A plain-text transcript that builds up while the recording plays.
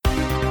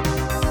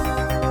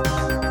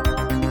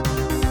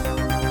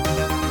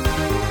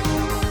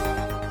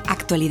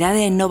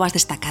actualidade e novas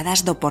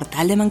destacadas do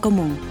portal de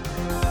Mancomún.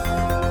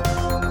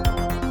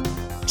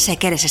 Se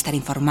queres estar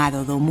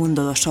informado do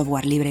mundo do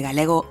software libre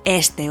galego,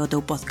 este é o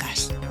teu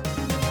podcast.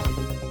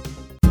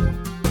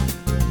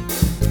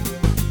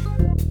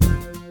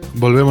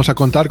 Volvemos a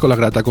contar con la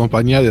grata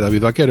compañía de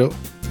David Vaquero.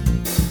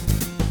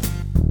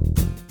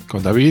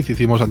 Con David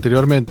hicimos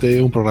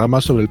anteriormente un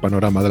programa sobre el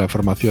panorama de la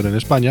formación en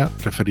España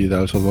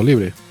referida al software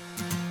libre.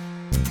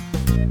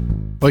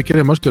 Hoy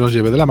queremos que nos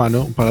lleve de la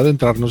mano para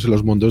adentrarnos en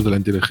los mundos de la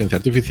inteligencia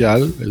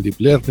artificial, el deep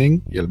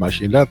learning y el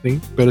machine learning,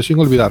 pero sin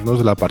olvidarnos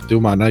de la parte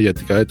humana y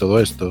ética de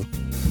todo esto.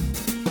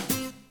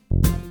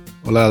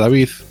 Hola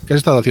David, ¿qué has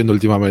estado haciendo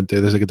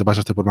últimamente desde que te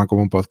pasaste por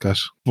Mancomún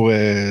Podcast?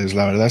 Pues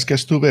la verdad es que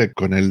estuve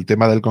con el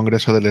tema del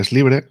Congreso del Les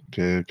Libre,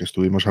 que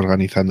estuvimos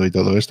organizando y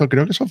todo esto.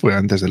 Creo que eso fue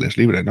antes del Les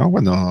Libre, ¿no?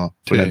 Cuando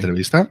fue la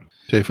entrevista.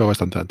 Sí, fue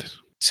bastante antes.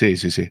 Sí.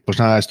 Pues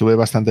nada, estuve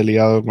bastante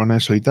liado con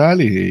eso y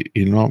tal y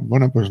no,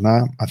 bueno, pues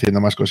nada,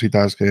 haciendo más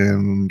cositas que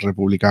en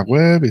República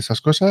Web y esas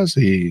cosas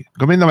y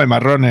comiéndome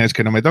marrones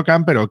que no me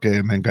tocan, pero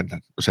que me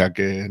encantan. O sea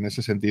que en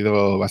ese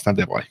sentido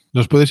bastante guay.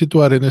 ¿Nos puedes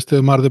situar en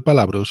este mar de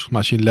palabras?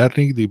 Machine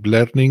Learning, Deep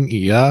Learning,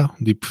 IA,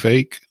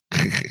 Deepfake.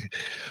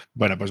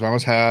 Bueno, pues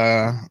vamos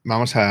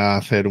a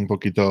hacer un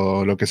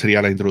poquito lo que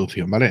sería la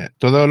introducción, ¿vale?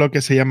 Todo lo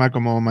que se llama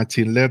como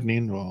Machine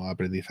Learning o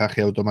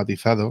aprendizaje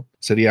automatizado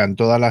serían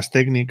todas las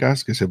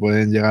técnicas que se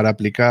pueden llegar a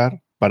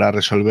aplicar para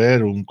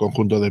resolver un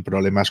conjunto de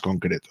problemas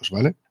concretos,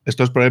 ¿vale?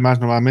 Estos problemas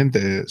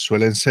normalmente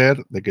suelen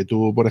ser de que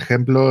tú, por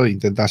ejemplo,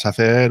 intentas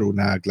hacer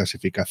una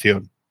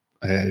clasificación.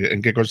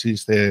 ¿En qué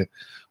consiste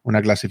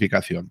una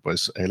clasificación?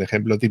 Pues el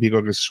ejemplo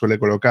típico que se suele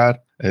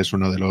colocar es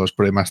uno de los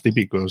problemas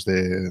típicos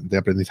de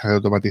aprendizaje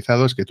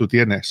automatizado, es que tú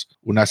tienes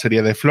una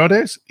serie de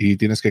flores y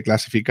tienes que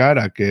clasificar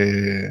a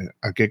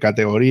qué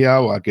categoría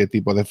o a qué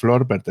tipo de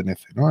flor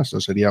pertenece, ¿no?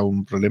 Eso sería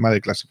un problema de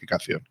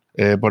clasificación.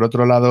 Por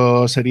otro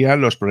lado,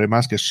 serían los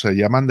problemas que se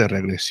llaman de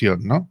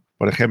regresión, ¿no?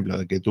 Por ejemplo,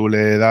 de que tú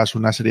le das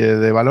una serie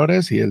de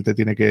valores y él te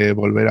tiene que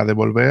volver a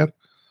devolver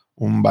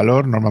un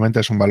valor, normalmente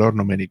es un valor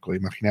numérico.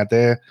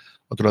 Imagínate,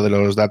 otro de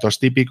los datos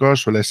típicos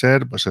suele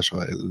ser, pues eso,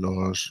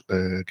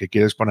 que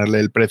quieres ponerle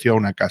el precio a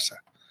una casa,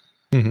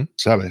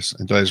 ¿sabes?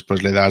 Entonces,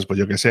 pues le das, pues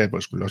yo qué sé,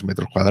 pues los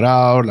metros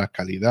cuadrados, las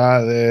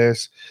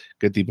calidades,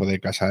 qué tipo de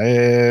casa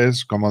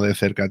es, cómo de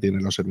cerca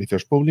tienen los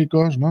servicios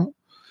públicos, ¿no?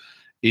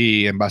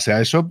 Y en base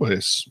a eso,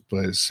 pues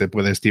se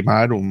puede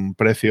estimar un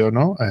precio,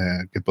 ¿no?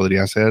 Que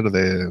podría ser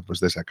de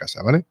esa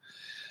casa, ¿vale?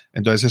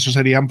 Entonces, esos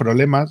serían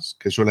problemas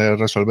que suele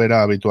resolver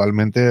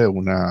habitualmente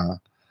un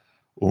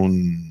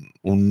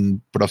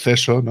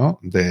proceso, ¿no?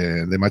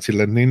 de Machine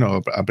Learning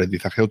o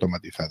aprendizaje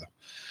automatizado.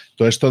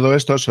 Entonces, todo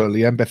esto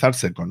solía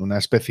empezarse con una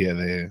especie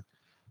de,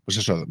 pues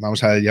eso,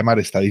 vamos a llamar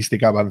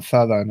estadística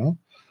avanzada, ¿no?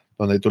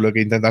 Donde tú lo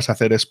que intentas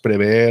hacer es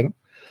prever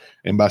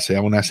en base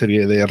a una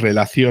serie de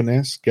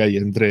relaciones que hay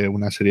entre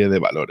una serie de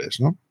valores,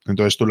 ¿no?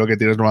 Entonces, tú lo que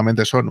tienes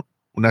normalmente son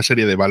una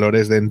serie de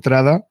valores de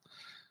entrada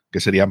que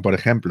serían, por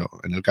ejemplo,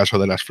 en el caso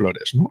de las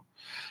flores, ¿no?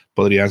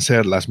 Podrían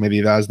ser las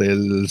medidas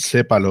del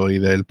sépalo y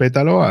del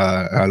pétalo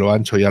a lo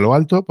ancho y a lo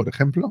alto, por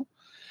ejemplo.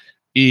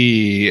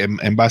 Y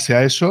en base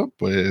a eso,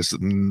 pues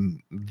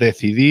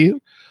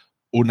decidir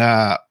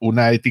una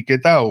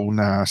etiqueta o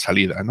una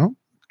salida, ¿no?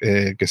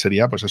 Que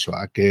sería, pues eso,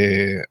 a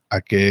qué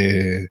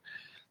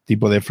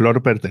tipo de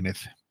flor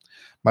pertenece.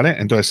 ¿Vale?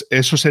 Entonces,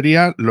 esos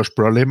serían los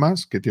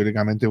problemas que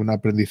teóricamente un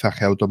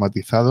aprendizaje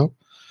automatizado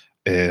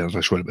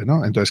resuelve,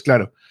 ¿no? Entonces,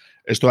 claro,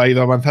 esto ha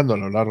ido avanzando a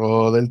lo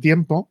largo del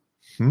tiempo.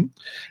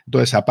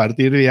 Entonces, a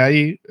partir de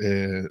ahí,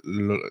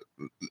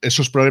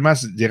 esos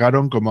problemas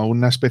llegaron como a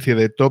una especie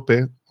de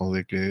tope o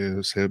de que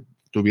se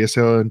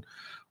tuviese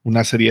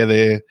una serie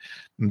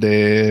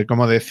de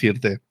 ¿cómo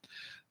decirte?,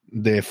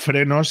 de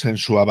frenos en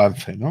su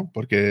avance, ¿no?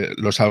 Porque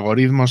los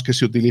algoritmos que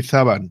se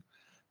utilizaban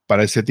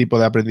para ese tipo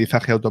de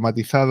aprendizaje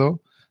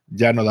automatizado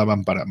ya no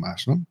daban para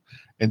más, ¿no?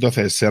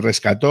 Entonces, se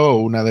rescató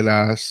una de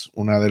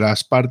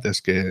las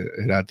partes que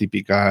era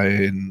típica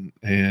en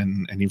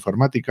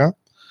informática,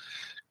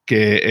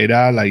 que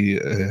era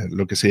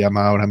lo que se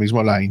llama ahora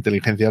mismo la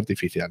inteligencia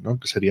artificial, ¿no?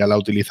 Que sería la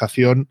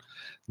utilización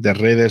de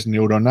redes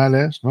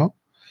neuronales, ¿no?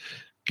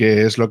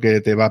 Que es lo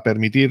que te va a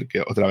permitir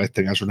que otra vez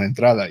tengas una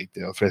entrada y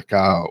te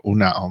ofrezca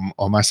una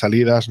o más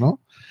salidas, ¿no?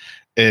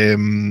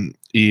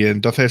 Y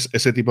entonces,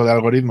 ese tipo de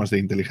algoritmos de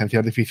inteligencia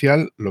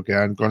artificial lo que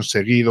han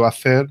conseguido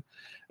hacer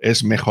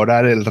es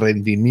mejorar el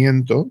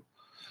rendimiento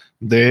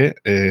de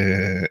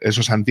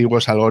esos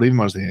antiguos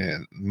algoritmos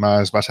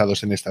más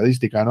basados en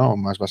estadística, ¿no? O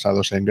más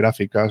basados en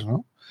gráficas,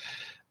 ¿no?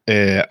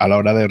 A la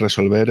hora de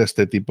resolver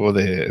este tipo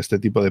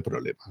de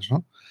problemas,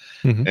 ¿no?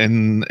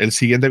 El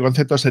siguiente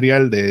concepto sería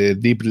el de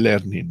Deep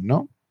Learning,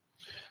 ¿no?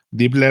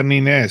 Deep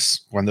Learning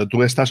es cuando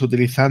tú estás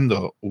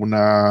utilizando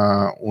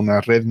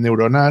una red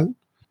neuronal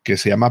que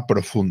se llama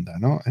profunda,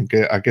 ¿no?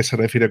 ¿A qué se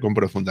refiere con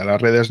profunda?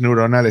 Las redes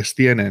neuronales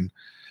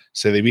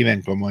se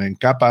dividen como en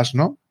capas,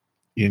 ¿no?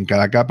 Y en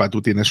cada capa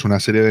tú tienes una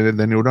serie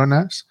de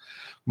neuronas.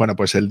 Bueno,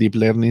 pues el Deep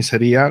Learning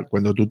sería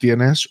cuando tú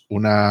tienes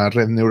una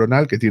red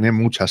neuronal que tiene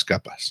muchas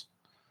capas.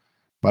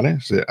 ¿vale?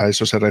 A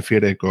eso se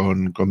refiere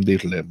con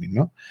Deep Learning,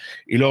 ¿no?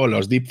 Y luego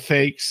los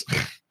deepfakes,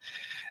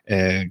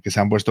 que se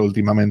han puesto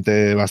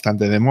últimamente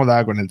bastante de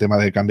moda con el tema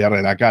de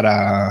cambiarle la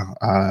cara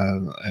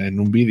en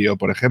un vídeo,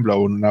 por ejemplo,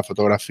 o en una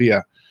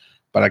fotografía,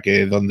 para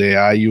que donde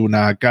hay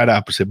una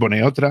cara pues, se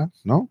pone otra,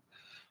 ¿no?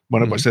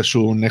 Bueno, pues es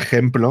un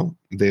ejemplo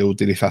de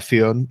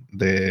utilización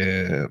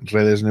de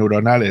redes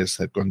neuronales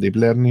con Deep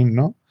Learning,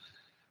 ¿no?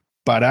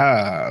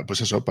 Para, pues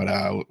eso,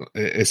 para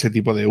ese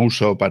tipo de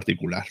uso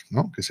particular,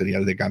 ¿no? Que sería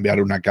el de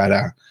cambiar una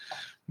cara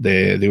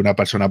de una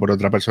persona por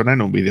otra persona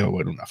en un vídeo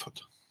o en una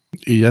foto.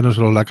 Y ya no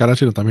solo la cara,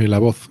 sino también la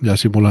voz. Ya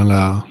simulan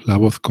la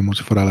voz como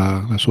si fuera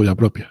la suya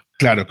propia.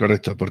 Claro,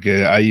 correcto,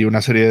 porque hay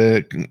una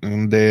serie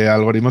de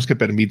algoritmos que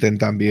permiten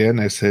también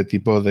ese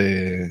tipo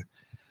de,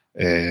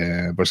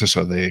 pues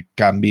eso, de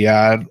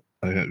cambiar,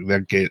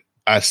 de que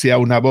sea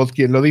una voz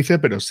quien lo dice,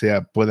 pero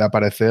puede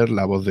aparecer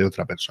la voz de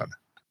otra persona.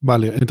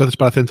 Vale, entonces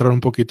para centrar un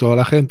poquito a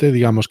la gente,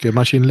 digamos que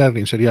Machine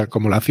Learning sería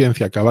como la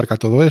ciencia que abarca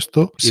todo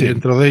esto, sí. Y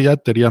dentro de ella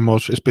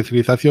teníamos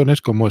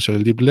especializaciones como es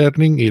el Deep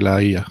Learning y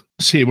la IA.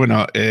 Sí,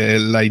 bueno,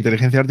 la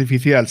inteligencia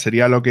artificial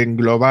sería lo que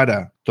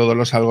englobara todos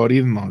los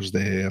algoritmos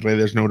de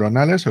redes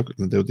neuronales o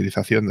de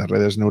utilización de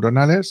redes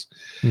neuronales,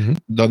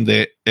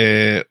 donde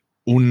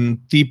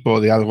un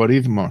tipo de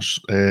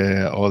algoritmos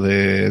o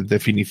de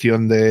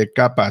definición de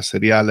capas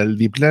sería el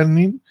Deep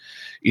Learning,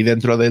 y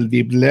dentro del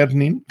Deep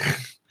Learning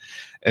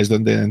es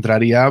donde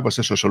entraría, pues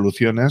eso,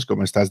 soluciones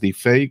como estas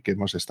deepfake que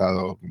hemos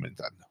estado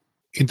comentando.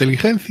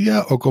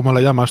 ¿Inteligencia o cómo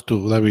la llamas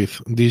tú, David?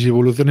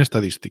 Disevolución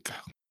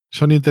estadística.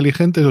 ¿Son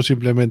inteligentes o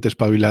simplemente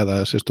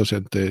espabiladas estos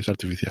entes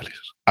artificiales?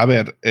 A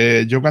ver,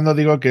 yo cuando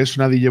digo que es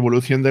una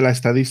digievolución de la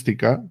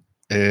estadística,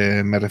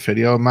 me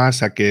refería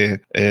más a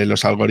que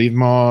los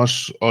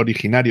algoritmos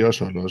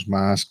originarios o los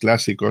más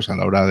clásicos a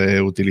la hora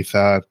de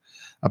utilizar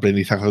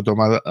aprendizaje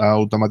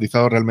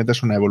automatizado realmente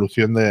es una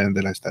evolución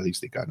de la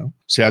estadística, ¿no? O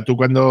sea, tú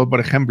cuando, por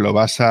ejemplo,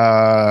 vas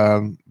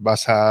a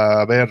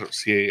ver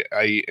si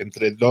hay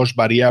entre dos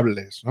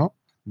variables, ¿no?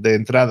 De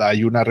entrada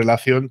hay una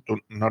relación, tú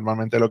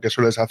normalmente lo que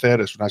sueles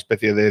hacer es una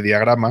especie de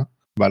diagrama,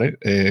 ¿vale?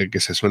 Que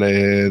se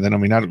suele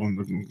denominar,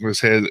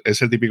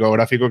 es el típico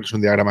gráfico que es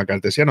un diagrama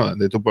cartesiano,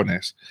 donde tú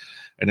pones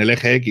en el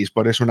eje X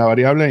pones una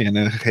variable y en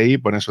el eje Y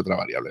pones otra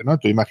variable, ¿no?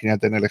 Tú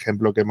imagínate en el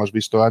ejemplo que hemos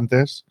visto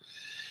antes,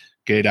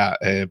 que era,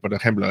 por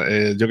ejemplo,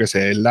 yo qué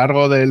sé, el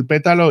largo del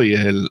pétalo y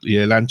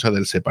el ancho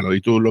del sépalo.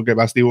 Y tú lo que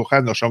vas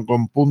dibujando son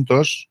con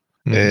puntos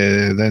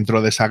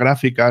dentro de esa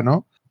gráfica,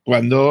 ¿no?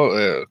 Cuando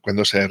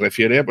se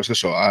refiere, pues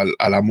eso,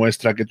 a la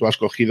muestra que tú has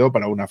cogido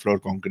para una flor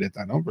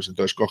concreta, ¿no? Pues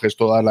entonces coges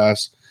todas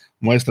las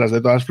muestras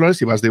de todas las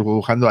flores y vas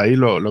dibujando ahí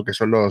lo que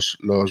son los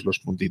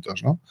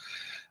puntitos, ¿no?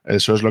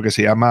 Eso es lo que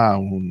se llama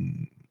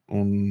un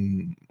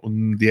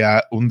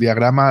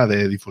diagrama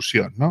de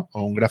difusión, ¿no?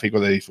 O un gráfico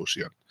de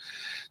difusión.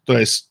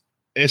 Entonces,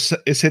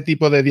 ese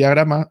tipo de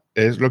diagrama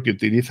es lo que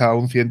utiliza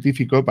un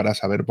científico para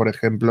saber, por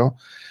ejemplo,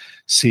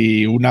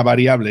 si una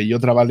variable y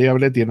otra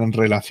variable tienen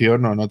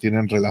relación o no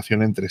tienen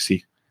relación entre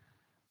sí,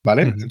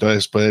 ¿vale?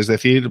 Entonces, puedes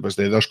decir, pues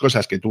de dos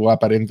cosas que tú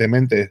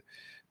aparentemente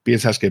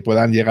piensas que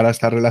puedan llegar a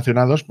estar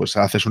relacionados, pues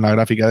haces una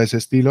gráfica de ese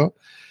estilo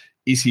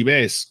y si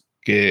ves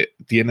que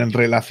tienen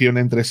relación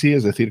entre sí,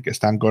 es decir, que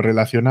están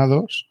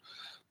correlacionados,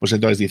 pues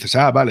entonces dices,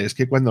 vale, es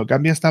que cuando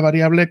cambia esta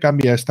variable,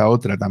 cambia esta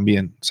otra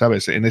también,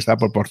 ¿sabes? En esta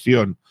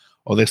proporción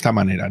o de esta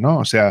manera, ¿no?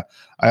 O sea,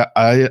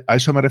 a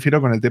eso me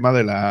refiero con el tema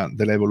de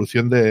la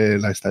evolución de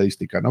la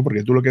estadística, ¿no?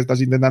 Porque tú lo que estás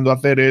intentando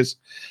hacer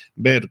es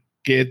ver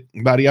qué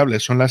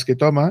variables son las que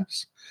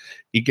tomas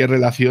y qué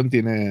relación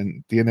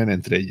tienen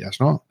entre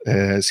ellas, ¿no?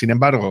 Sin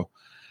embargo,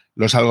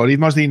 los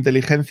algoritmos de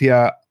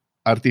inteligencia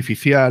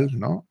artificial,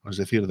 ¿no? Es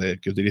decir,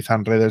 que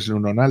utilizan redes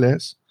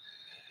neuronales,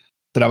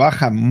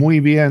 trabajan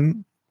muy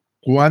bien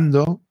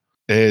cuando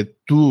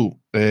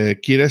tú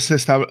quieres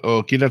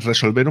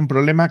resolver un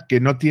problema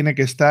que no tiene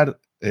que estar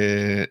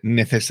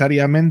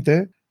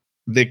necesariamente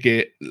de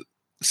que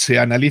se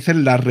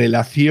analicen las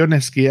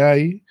relaciones que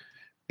hay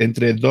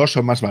entre dos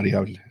o más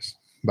variables,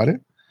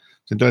 ¿vale?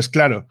 Entonces,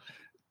 claro,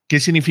 ¿qué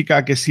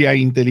significa que sea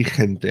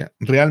inteligente?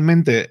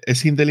 Realmente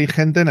es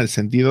inteligente en el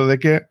sentido de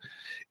que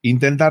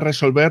intenta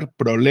resolver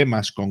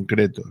problemas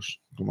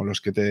concretos, como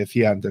los que te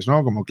decía antes,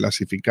 ¿no? Como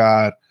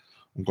clasificar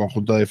un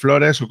conjunto de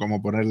flores o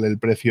como ponerle el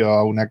precio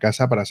a una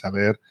casa para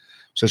saber,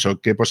 pues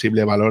eso, qué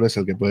posible valor es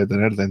el que puede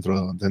tener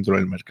dentro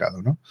del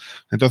mercado, ¿no?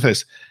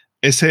 Entonces,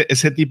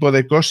 ese tipo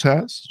de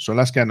cosas son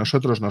las que a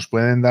nosotros nos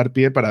pueden dar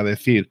pie para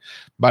decir,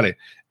 vale,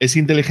 es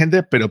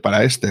inteligente, pero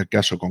para este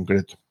caso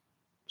concreto.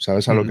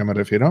 ¿Sabes a lo que me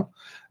refiero?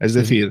 Es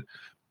decir,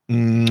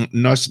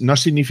 no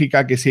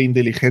significa que sea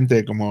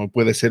inteligente como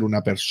puede ser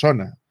una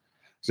persona.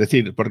 Es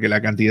decir, porque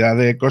la cantidad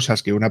de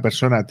cosas que una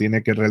persona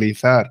tiene que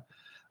realizar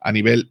a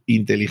nivel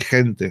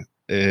inteligente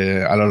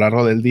a lo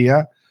largo del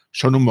día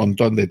son un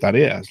montón de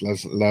tareas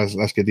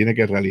las que tiene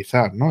que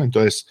realizar, ¿no?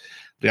 Entonces,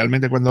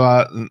 realmente cuando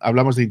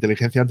hablamos de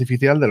inteligencia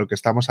artificial, de lo que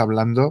estamos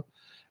hablando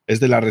es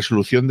de la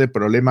resolución de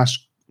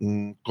problemas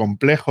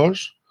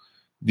complejos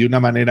de una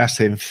manera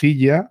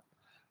sencilla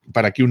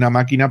para que una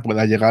máquina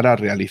pueda llegar a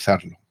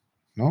realizarlo,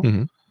 ¿no?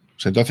 O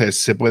Pues entonces,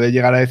 se puede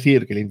llegar a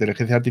decir que la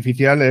inteligencia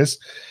artificial es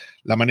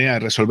la manera de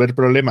resolver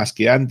problemas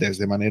que antes,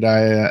 de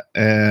manera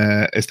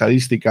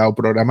estadística o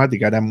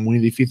programática, eran muy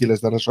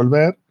difíciles de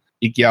resolver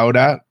y que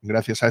ahora,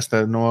 gracias a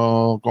este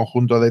nuevo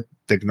conjunto de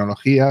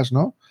tecnologías,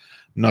 ¿no?,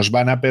 nos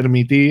van a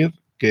permitir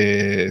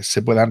que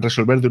se puedan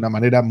resolver de una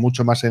manera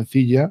mucho más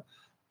sencilla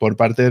por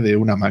parte de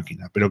una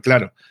máquina. Pero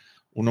claro,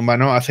 un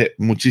humano hace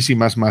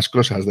muchísimas más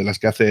cosas de las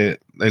que hace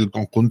el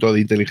conjunto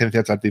de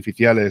inteligencias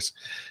artificiales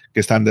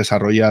que están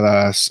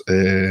desarrolladas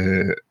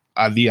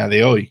a día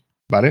de hoy,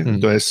 ¿vale?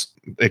 Entonces,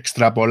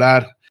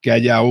 extrapolar que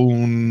haya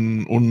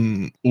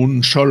un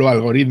solo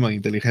algoritmo de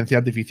inteligencia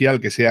artificial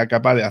que sea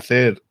capaz de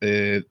hacer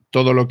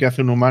todo lo que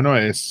hace un humano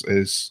es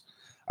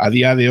a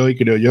día de hoy,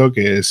 creo yo,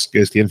 que es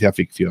ciencia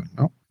ficción,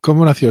 ¿no?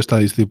 ¿Cómo nació esta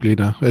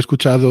disciplina? He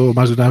escuchado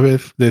más de una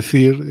vez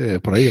decir,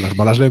 por ahí, en las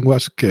malas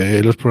lenguas,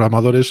 que los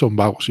programadores son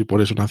vagos y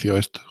por eso nació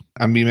esto.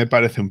 A mí me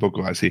parece un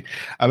poco así.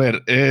 A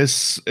ver,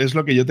 es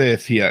lo que yo te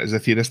decía. Es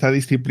decir, esta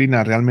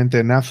disciplina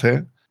realmente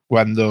nace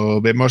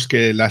cuando vemos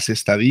que las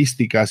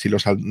estadísticas y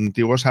los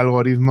antiguos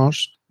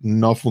algoritmos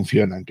no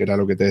funcionan, que era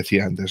lo que te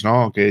decía antes,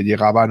 ¿no? Que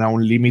llegaban a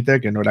un límite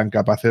que no eran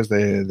capaces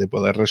de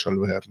poder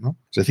resolver, ¿no?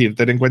 Es decir,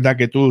 ten en cuenta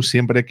que tú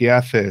siempre que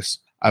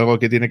haces algo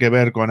que tiene que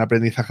ver con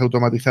aprendizaje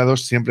automatizado,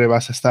 siempre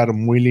vas a estar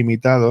muy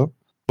limitado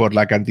por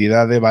la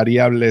cantidad de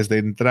variables de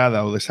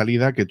entrada o de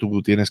salida que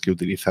tú tienes que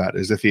utilizar.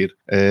 Es decir,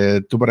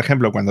 tú, por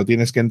ejemplo, cuando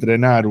tienes que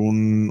entrenar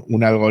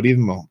un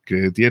algoritmo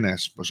que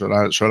tienes pues,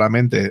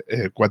 solamente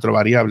 4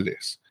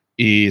 variables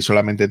y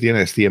solamente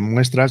tienes 100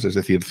 muestras, es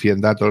decir, 100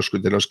 datos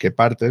de los que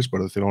partes,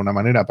 por decirlo de alguna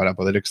manera, para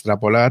poder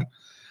extrapolar,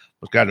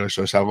 pues claro,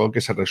 eso es algo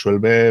que se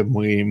resuelve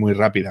muy, muy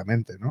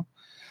rápidamente, ¿no?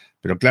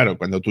 Pero claro,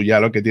 cuando tú ya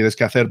lo que tienes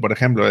que hacer, por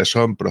ejemplo,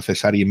 son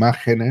procesar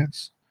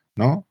imágenes,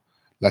 ¿no?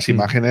 Las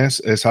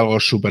imágenes es algo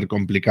súper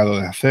complicado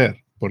de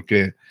hacer,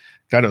 porque,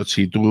 claro,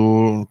 si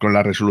tú, con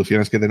las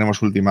resoluciones que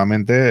tenemos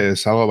últimamente,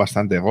 es algo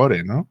bastante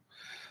gore, ¿no?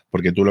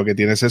 Porque tú lo que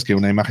tienes es que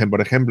una imagen,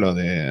 por ejemplo,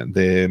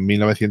 de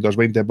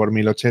 1920 por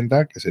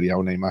 1080, que sería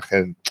una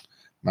imagen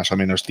más o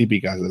menos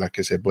típica de las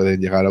que se pueden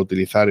llegar a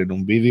utilizar en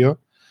un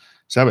vídeo,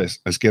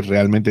 ¿sabes? Es que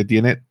realmente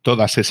tiene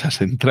todas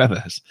esas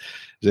entradas.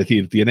 Es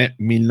decir, tiene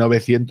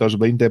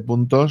 1920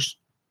 puntos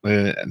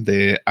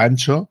de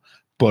ancho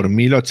por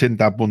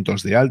 1080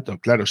 puntos de alto.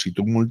 Claro, si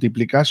tú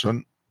multiplicas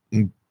son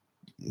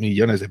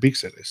millones de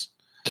píxeles.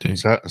 Sí.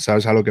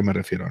 ¿Sabes a lo que me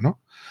refiero, no?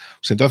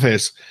 Pues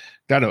entonces,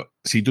 claro,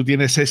 si tú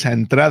tienes esa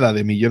entrada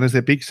de millones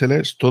de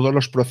píxeles, todos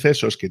los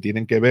procesos que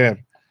tienen que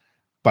ver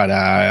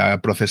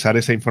para procesar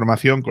esa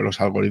información con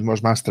los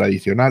algoritmos más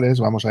tradicionales,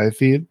 vamos a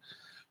decir,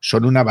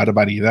 son una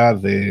barbaridad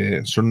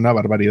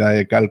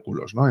de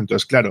cálculos, ¿no?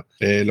 Entonces, claro,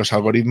 los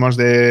algoritmos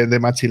de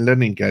Machine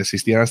Learning que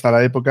existían hasta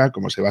la época,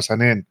 como se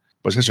basan en,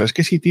 pues eso, es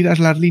que si tiras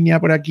la línea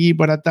por aquí,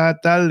 por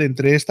tal,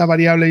 entre esta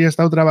variable y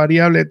esta otra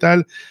variable,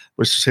 tal,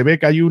 pues se ve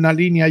que hay una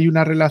línea, hay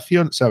una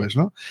relación, ¿sabes,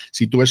 no?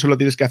 Si tú eso lo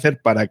tienes que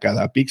hacer para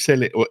cada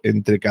píxel o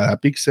entre cada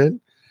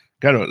píxel,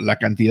 claro, la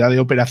cantidad de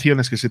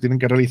operaciones que se tienen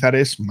que realizar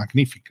es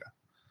magnífica.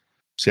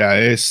 O sea,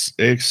 es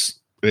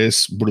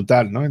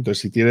brutal, ¿no?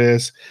 Entonces, si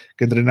tienes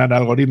que entrenar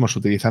algoritmos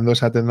utilizando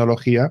esa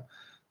tecnología,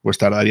 pues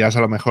tardarías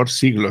a lo mejor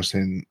siglos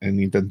en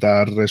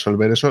intentar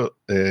resolver eso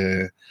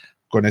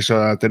con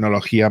esa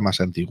tecnología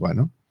más antigua,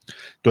 ¿no?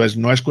 Entonces,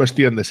 no es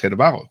cuestión de ser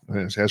vago,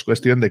 o sea, es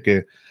cuestión de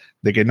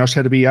que no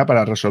servía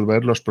para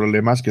resolver los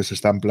problemas que se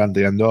están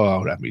planteando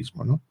ahora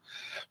mismo, ¿no?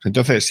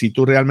 Entonces, si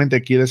tú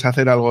realmente quieres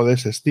hacer algo de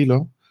ese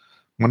estilo,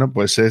 bueno,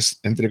 pues es,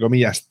 entre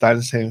comillas,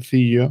 tan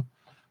sencillo,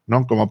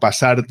 ¿no? Como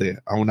pasarte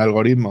a un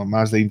algoritmo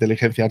más de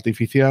inteligencia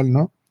artificial,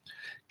 ¿no?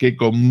 Que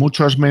con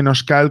muchos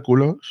menos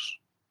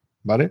cálculos,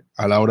 ¿vale?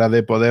 A la hora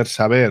de poder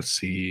saber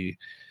si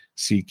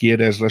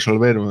quieres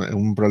resolver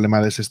un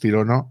problema de ese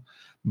estilo o no,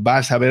 va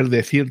a saber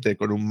decirte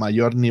con un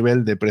mayor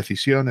nivel de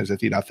precisión, es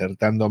decir,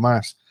 acertando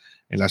más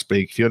en las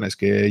predicciones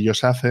que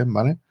ellos hacen,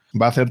 ¿vale?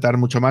 Va a acertar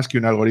mucho más que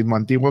un algoritmo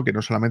antiguo que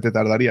no solamente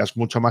tardarías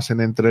mucho más en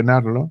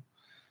entrenarlo,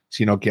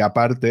 sino que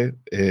aparte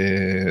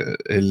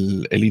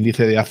el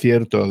índice de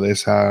acierto de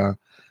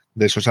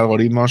esos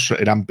algoritmos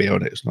eran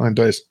peores, ¿no?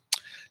 Entonces,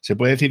 ¿se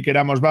puede decir que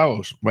éramos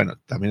vagos? Bueno,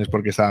 también es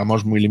porque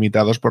estábamos muy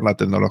limitados por la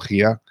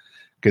tecnología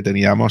que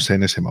teníamos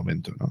en ese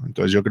momento, ¿no?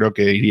 Entonces yo creo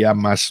que iría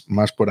más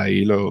por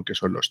ahí lo que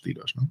son los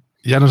tiros, ¿no?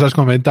 Ya nos has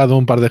comentado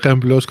un par de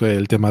ejemplos,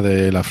 el tema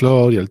de la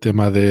flor y el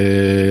tema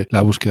de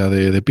la búsqueda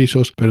de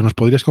pisos, pero ¿nos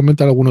podrías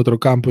comentar algún otro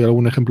campo y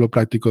algún ejemplo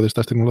práctico de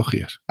estas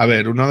tecnologías? A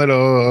ver, uno de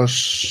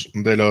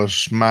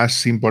los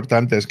más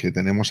importantes que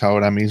tenemos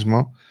ahora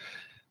mismo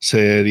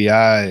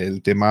sería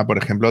el tema, por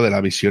ejemplo, de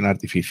la visión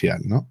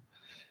artificial, ¿no?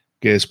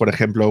 Que es, por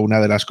ejemplo, una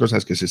de las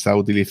cosas que se está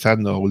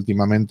utilizando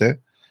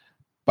últimamente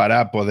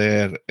para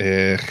poder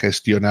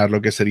gestionar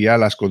lo que serían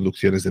las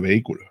conducciones de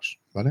vehículos,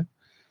 ¿vale?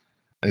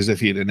 Es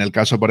decir, en el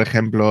caso, por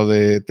ejemplo,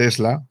 de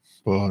Tesla,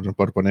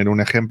 por poner un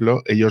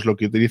ejemplo, ellos lo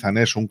que utilizan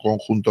es un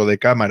conjunto de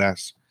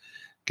cámaras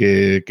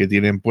que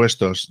tienen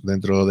puestos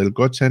dentro del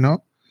coche,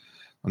 ¿no?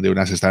 Donde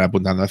unas están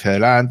apuntando hacia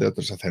adelante,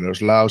 otras hacia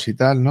los lados y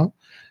tal, ¿no?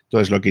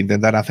 Entonces, lo que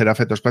intentan hacer a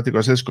efectos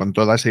prácticos es, con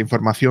toda esa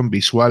información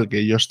visual que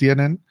ellos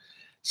tienen,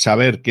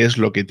 saber qué es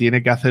lo que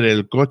tiene que hacer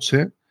el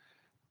coche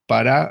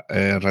para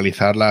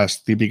realizar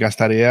las típicas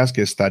tareas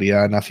que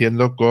estarían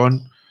haciendo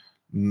con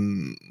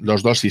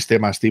los dos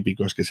sistemas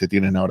típicos que se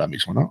tienen ahora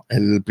mismo, ¿no?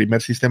 El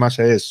primer sistema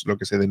es lo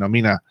que se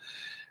denomina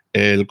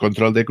el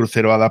control de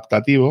crucero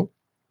adaptativo.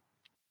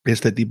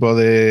 Este tipo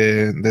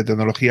de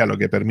tecnología lo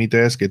que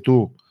permite es que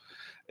tú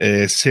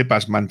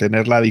sepas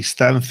mantener la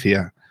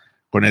distancia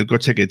con el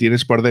coche que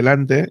tienes por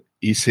delante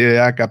y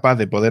sea capaz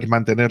de poder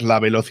mantener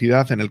la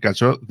velocidad en el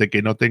caso de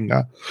que no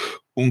tenga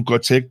un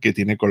coche que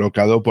tiene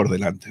colocado por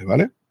delante,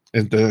 ¿vale?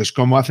 Entonces,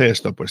 ¿cómo hace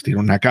esto? Pues tiene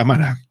una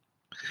cámara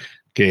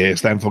que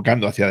está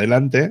enfocando hacia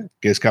adelante,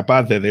 que es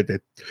capaz de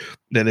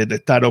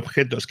detectar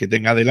objetos que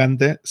tenga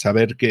delante,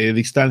 saber qué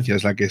distancia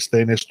es la que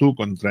tienes tú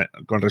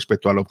con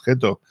respecto al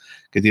objeto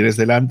que tienes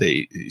delante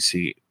y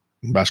si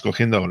vas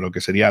cogiendo lo que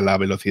sería la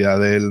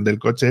velocidad del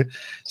coche,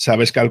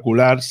 sabes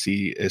calcular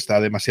si está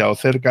demasiado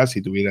cerca,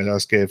 si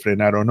tuvieras que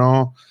frenar o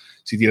no,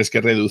 si tienes que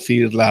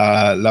reducir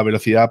la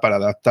velocidad para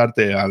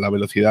adaptarte a la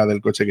velocidad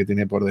del coche que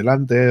tiene por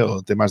delante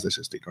o temas de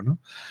ese estilo, ¿no?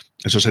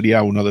 Eso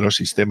sería uno de los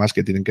sistemas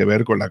que tienen que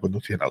ver con la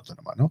conducción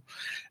autónoma, ¿no?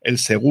 El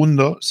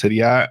segundo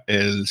sería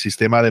el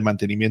sistema de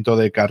mantenimiento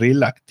de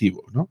carril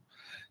activo, ¿no?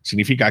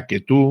 Significa que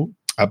tú,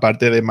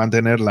 aparte de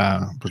mantener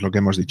pues lo que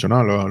hemos dicho,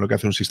 ¿no? Lo que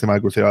hace un sistema de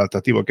crucero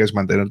adaptativo, que es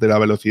mantenerte la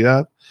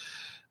velocidad,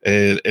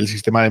 el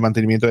sistema de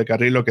mantenimiento de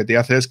carril lo que te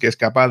hace es que es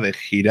capaz de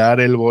girar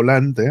el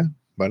volante,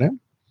 ¿vale?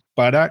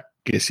 Para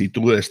que si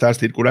tú estás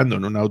circulando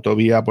en una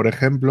autovía, por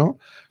ejemplo,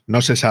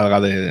 no se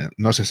salga del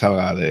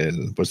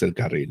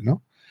carril,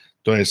 ¿no?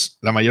 Entonces,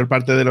 la mayor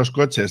parte de los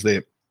coches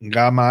de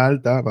gama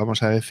alta,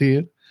 vamos a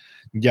decir,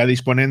 ya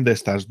disponen de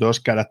estas dos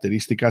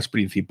características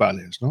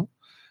principales, ¿no?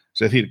 Es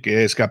decir,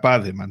 que es capaz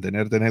de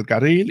mantenerte en el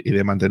carril y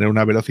de mantener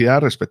una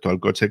velocidad respecto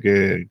al coche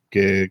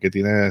que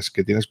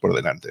tienes por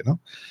delante,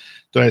 ¿no?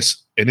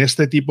 Entonces, en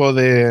este tipo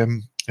de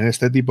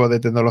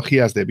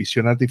tecnologías de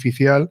visión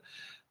artificial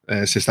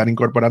se están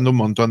incorporando un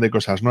montón de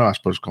cosas nuevas,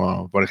 pues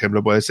como por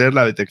ejemplo puede ser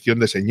la detección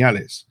de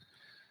señales.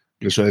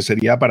 Eso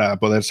sería para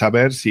poder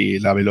saber si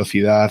la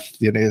velocidad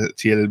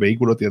si el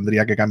vehículo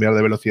tendría que cambiar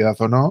de velocidad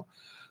o no,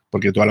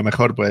 porque tú a lo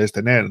mejor puedes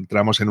tener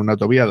tramos en una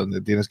autovía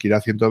donde tienes que ir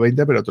a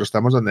 120, pero otros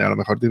tramos donde a lo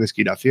mejor tienes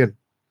que ir a 100,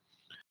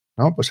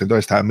 ¿no? Pues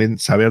entonces también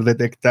saber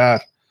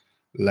detectar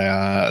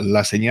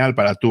la señal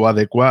para tú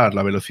adecuar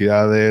la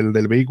velocidad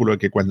del vehículo y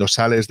que cuando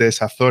sales de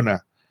esa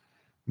zona,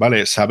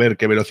 ¿vale? Saber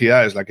qué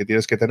velocidad es la que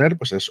tienes que tener,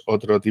 pues es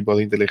otro tipo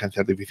de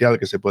inteligencia artificial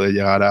que se puede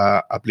llegar a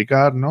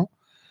aplicar, ¿no?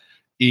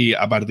 Y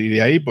a partir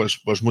de ahí,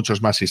 pues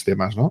muchos más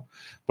sistemas, ¿no?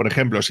 Por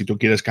ejemplo, si tú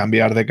quieres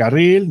cambiar de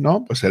carril,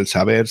 ¿no? Pues el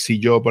saber si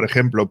yo, por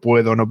ejemplo,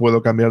 puedo o no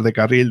puedo cambiar de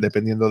carril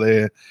dependiendo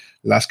de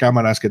las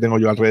cámaras que tengo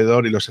yo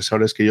alrededor y los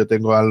sensores que yo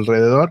tengo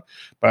alrededor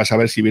para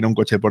saber si viene un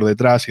coche por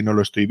detrás y no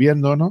lo estoy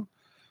viendo, ¿no?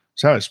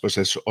 ¿Sabes? Pues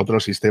es otro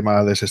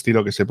sistema de ese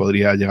estilo que se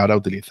podría llegar a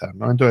utilizar,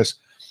 ¿no?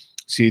 Entonces,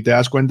 si te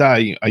das cuenta,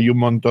 hay un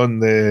montón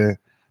de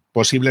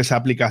posibles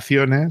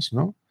aplicaciones,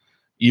 ¿no?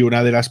 Y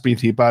una de las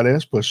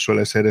principales, pues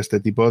suele ser este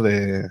tipo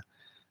de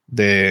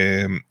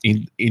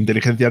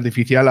inteligencia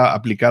artificial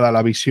aplicada a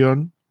la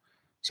visión,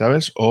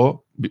 ¿sabes?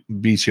 O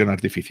visión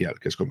artificial,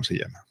 que es como se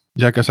llama.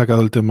 Ya que has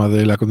sacado el tema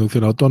de la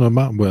conducción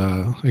autónoma, voy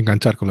a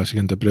enganchar con la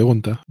siguiente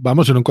pregunta.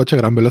 Vamos en un coche a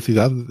gran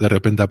velocidad, de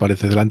repente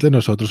aparece delante de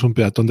nosotros un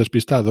peatón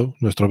despistado.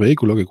 Nuestro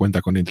vehículo, que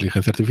cuenta con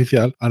inteligencia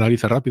artificial,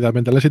 analiza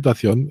rápidamente la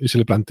situación y se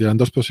le plantean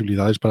dos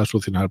posibilidades para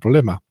solucionar el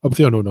problema.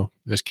 Opción 1,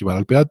 esquivar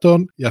al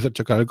peatón y hacer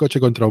chocar el coche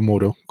contra un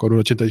muro, con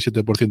un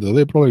 87%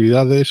 de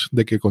probabilidades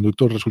de que el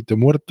conductor resulte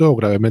muerto o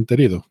gravemente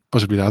herido.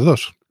 Posibilidad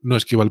 2, no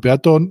esquiva al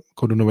peatón,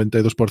 con un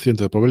 92%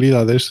 de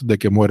probabilidades de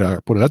que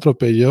muera por el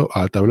atropello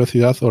a alta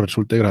velocidad o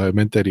resulte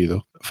gravemente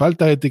herido.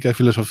 ¿Falta ética y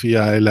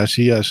filosofía en las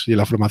IAs y en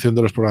la formación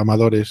de los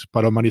programadores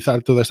para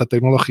humanizar toda esta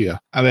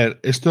tecnología? A ver,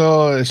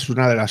 esto es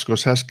una de las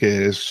cosas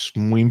que es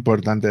muy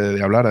importante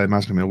de hablar.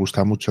 Además, que me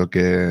gusta mucho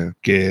que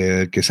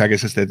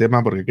saques este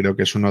tema porque creo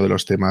que es uno de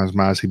los temas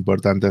más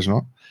importantes,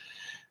 ¿no?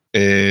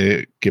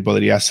 Que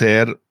podría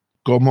ser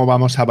cómo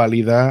vamos a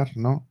validar,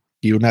 ¿no?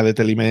 Y una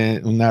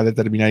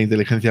determinada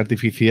inteligencia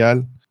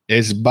artificial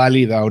es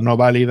válida o no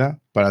válida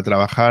para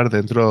trabajar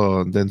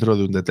dentro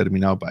de un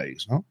determinado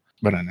país, ¿no?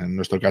 Bueno, en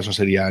nuestro caso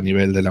sería a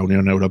nivel de la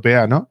Unión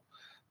Europea, ¿no?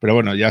 Pero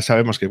bueno, ya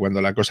sabemos que cuando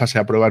la cosa se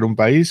aprueba en un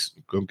país,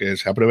 con que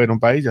se apruebe en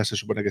un país, ya se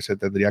supone que se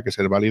tendría que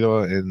ser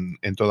válido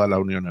en toda la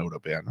Unión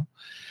Europea, ¿no?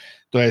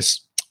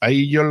 Entonces,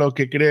 ahí yo lo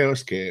que creo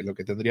es que lo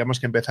que tendríamos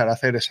que empezar a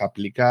hacer es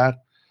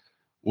aplicar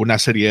una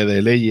serie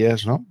de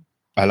leyes, ¿no?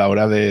 A la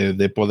hora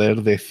de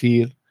poder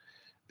decir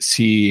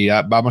si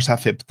vamos a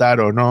aceptar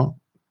o no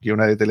que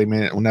una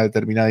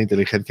determinada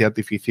inteligencia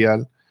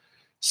artificial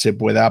se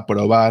pueda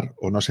aprobar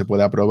o no se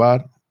pueda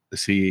aprobar,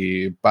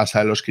 si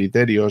pasa los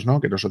criterios, ¿no?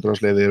 Que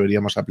nosotros le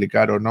deberíamos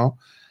aplicar o no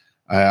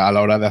a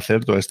la hora de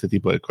hacer todo este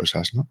tipo de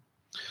cosas, ¿no?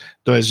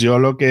 Entonces,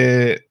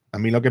 a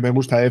mí lo que me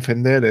gusta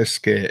defender es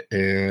que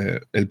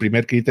el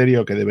primer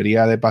criterio que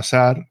debería de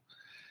pasar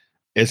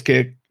es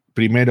que,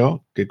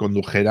 primero, que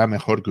condujera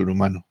mejor que un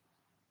humano.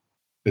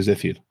 Es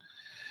decir,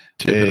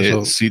 Sí, pero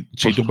eso, si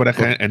tú, por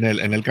ejemplo,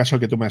 en el caso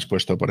que tú me has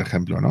puesto, por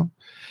ejemplo, ¿no?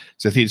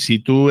 Es decir, si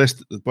tú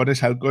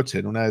pones al coche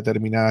en una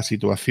determinada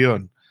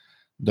situación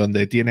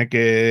donde tiene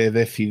que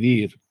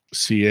decidir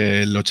si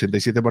el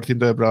 87%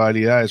 de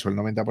probabilidades o el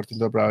 90%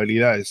 de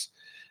probabilidades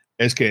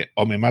es que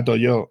o me mato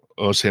yo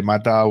o se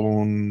mata a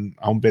un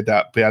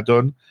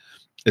peatón,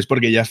 es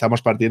porque ya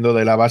estamos partiendo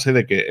de la base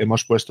de que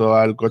hemos puesto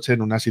al coche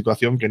en una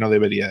situación que no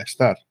debería de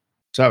estar,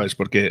 ¿sabes?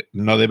 Porque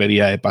no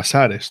debería de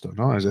pasar esto,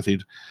 ¿no? Es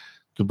decir,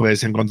 tú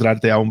puedes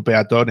encontrarte a un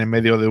peatón en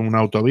medio de una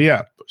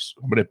autovía, pues,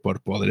 hombre,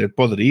 por poder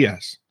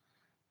podrías,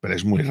 pero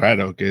es muy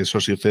raro que eso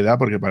suceda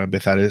porque para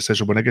empezar se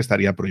supone que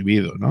estaría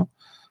prohibido, ¿no?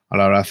 A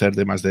la hora de hacer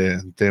temas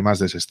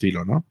de ese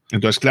estilo, ¿no?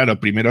 Entonces, claro,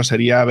 primero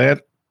sería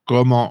ver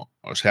cómo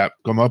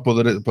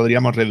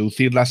podríamos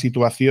reducir las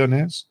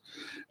situaciones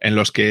en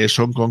los que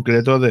eso en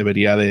concreto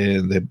debería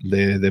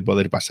de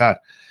poder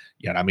pasar.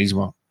 Y ahora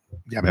mismo,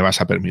 ya me vas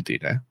a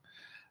permitir, ¿eh?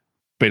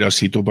 Pero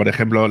si tú, por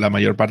ejemplo, la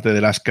mayor parte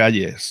de las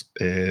calles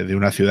de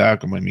una ciudad,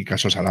 como en mi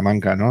caso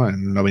Salamanca, ¿no? En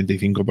el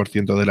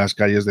 95% de las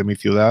calles de mi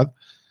ciudad,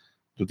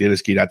 tú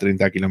tienes que ir a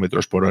 30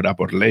 kilómetros por hora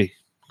por ley.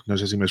 No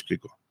sé si me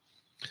explico.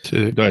 Sí.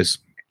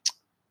 Entonces,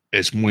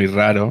 es muy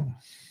raro,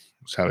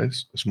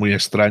 ¿sabes? Es muy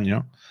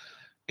extraño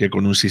que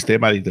con un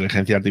sistema de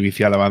inteligencia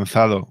artificial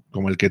avanzado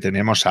como el que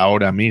tenemos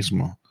ahora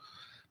mismo,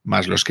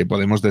 más los que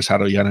podemos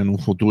desarrollar en un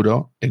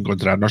futuro,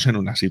 encontrarnos en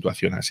una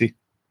situación así.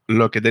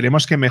 Lo que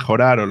tenemos que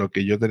mejorar, o lo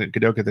que yo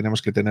creo que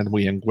tenemos que tener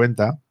muy en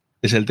cuenta,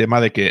 es el tema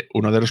de que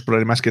uno de los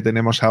problemas que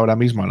tenemos ahora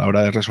mismo a la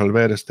hora de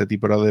resolver este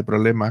tipo de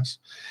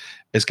problemas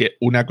es que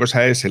una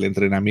cosa es el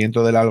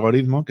entrenamiento del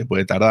algoritmo, que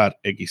puede tardar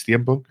X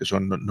tiempo, que eso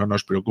no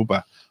nos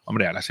preocupa.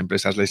 Hombre, a las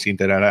empresas les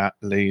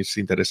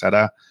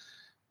interesará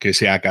que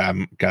sea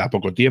cada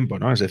poco tiempo,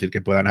 ¿no? Es decir,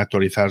 que puedan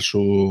actualizar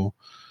su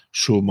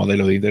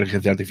modelo de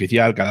inteligencia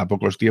artificial cada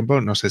pocos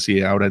tiempos. No sé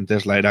si ahora en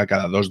Tesla era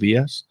cada 2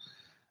 días.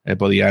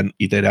 Podían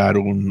iterar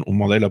un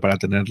modelo para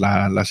tener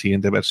la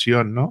siguiente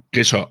versión, ¿no?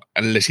 Que eso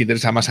les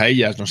interesa más a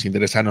ellas, nos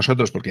interesa a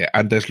nosotros, porque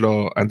antes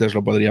lo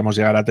podríamos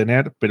llegar a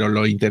tener, pero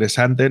lo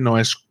interesante no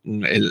es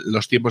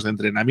los tiempos de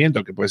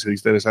entrenamiento, que puede ser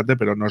interesante,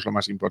 pero no es lo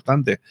más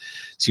importante,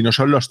 sino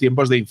son los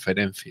tiempos de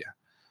inferencia,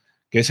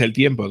 que es el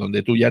tiempo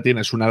donde tú ya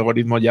tienes un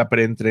algoritmo ya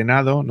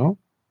preentrenado, ¿no?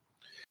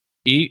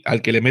 Y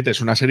al que le metes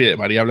una serie de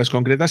variables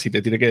concretas y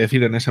te tiene que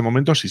decir en ese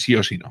momento si sí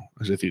o si no.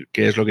 Es decir,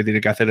 qué es lo que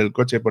tiene que hacer el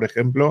coche, por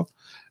ejemplo,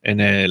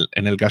 en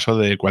el caso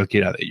de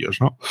cualquiera de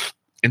ellos, ¿no?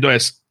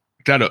 Entonces,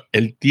 claro,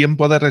 el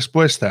tiempo de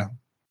respuesta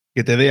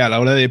que te dé a la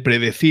hora de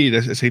predecir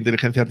esa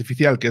inteligencia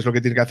artificial, qué es lo que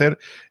tiene que hacer,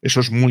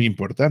 eso es muy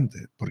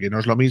importante, porque no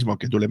es lo mismo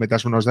que tú le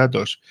metas unos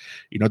datos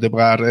y no te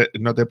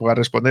pueda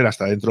responder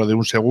hasta dentro de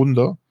un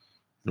segundo.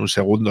 Un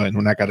segundo en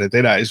una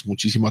carretera es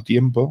muchísimo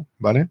tiempo,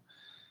 ¿vale?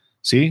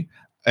 ¿Sí?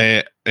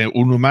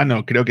 Un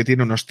humano creo que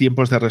tiene unos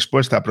tiempos de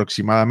respuesta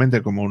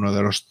aproximadamente como uno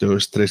de los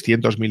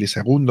 300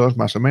 milisegundos,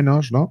 más o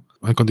menos, ¿no?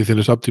 En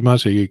condiciones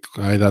óptimas y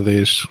a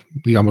edades,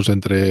 digamos,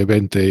 entre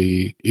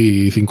 20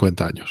 y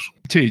 50 años.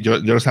 Sí, yo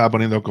lo estaba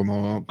poniendo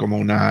como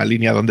una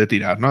línea donde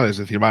tirar, ¿no? Es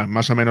decir,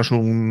 más o menos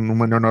un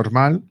humano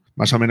normal,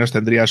 más o menos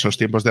tendría esos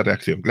tiempos de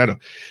reacción. Claro,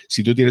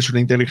 si tú tienes una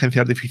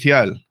inteligencia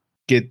artificial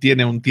que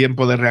tiene un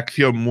tiempo de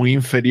reacción muy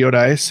inferior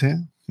a ese,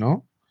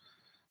 ¿no?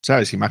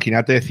 ¿Sabes?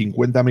 Imagínate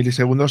 50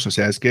 milisegundos, o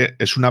sea, es que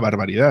es una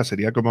barbaridad.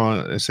 Sería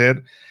como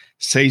ser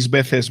 6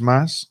 veces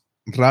más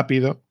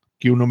rápido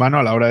que un humano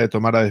a la hora de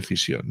tomar la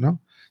decisión,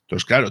 ¿no?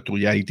 Entonces, claro, tú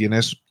ya ahí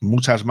tienes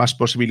muchas más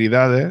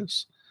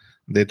posibilidades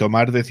de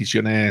tomar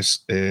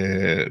decisiones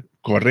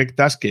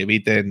correctas que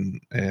eviten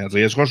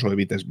riesgos o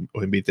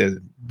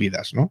eviten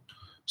vidas, ¿no? O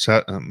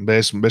sea,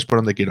 ves por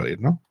dónde quiero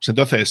ir, ¿no? Pues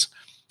entonces,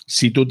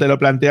 si tú te lo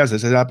planteas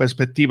desde la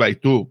perspectiva y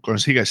tú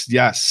consigues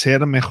ya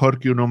ser mejor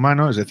que un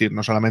humano, es decir,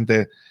 no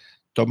solamente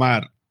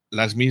tomar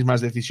las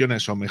mismas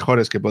decisiones o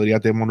mejores que podría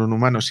tener un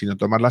humano, sino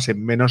tomarlas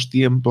en menos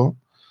tiempo,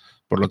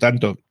 por lo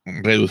tanto,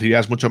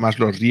 reducirías mucho más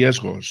los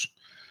riesgos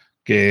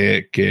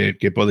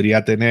que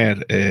podría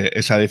tener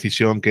esa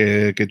decisión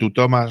que tú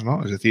tomas,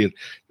 ¿no? Es decir,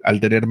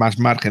 al tener más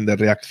margen de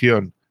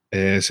reacción,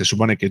 se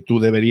supone que tú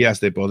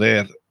deberías de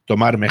poder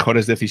tomar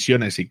mejores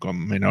decisiones y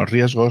con menos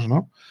riesgos,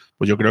 ¿no?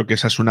 Pues yo creo que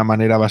esa es una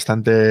manera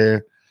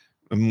bastante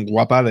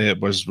guapa de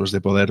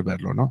poder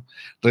verlo, ¿no?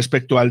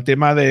 Respecto al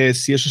tema de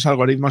si esos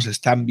algoritmos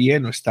están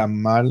bien o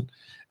están mal,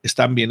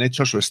 están bien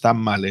hechos o están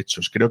mal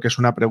hechos, creo que es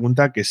una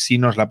pregunta que sí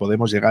nos la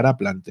podemos llegar a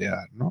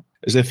plantear, ¿no?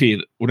 Es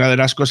decir, una de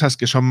las cosas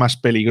que son más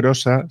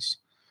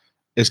peligrosas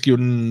es que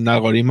un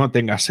algoritmo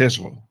tenga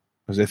sesgo.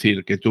 Es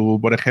decir, que tú,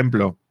 por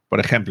ejemplo,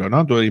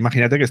 ¿no? Tú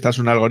imagínate que estás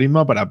en un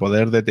algoritmo para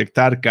poder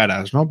detectar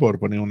caras, ¿no? Por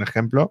poner un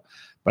ejemplo,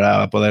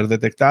 para poder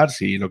detectar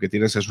si lo que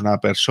tienes es una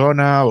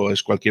persona o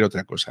es cualquier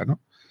otra cosa,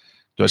 ¿no?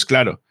 Entonces,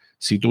 claro,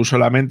 si tú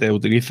solamente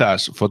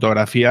utilizas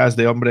fotografías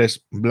de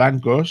hombres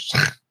blancos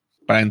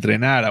para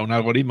entrenar a un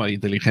algoritmo de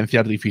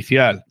inteligencia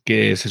artificial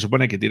que se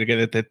supone que tiene que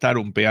detectar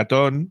un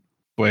peatón,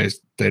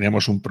 pues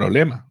tenemos un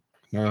problema.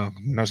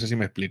 No sé si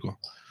me explico.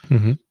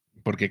 Uh-huh.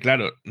 Porque,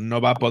 claro, no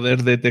va a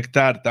poder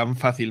detectar tan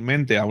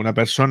fácilmente a una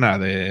persona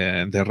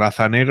de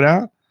raza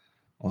negra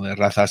o de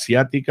raza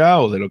asiática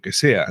o de lo que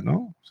sea,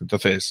 ¿no?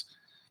 Entonces,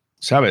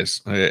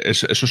 ¿sabes?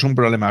 Eso es un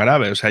problema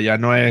grave. O sea, ya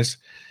no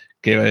es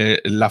que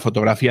la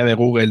fotografía de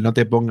Google no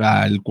te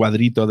ponga el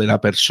cuadrito de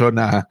la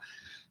persona.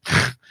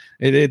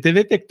 Te he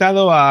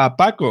detectado a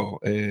Paco,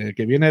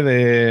 que viene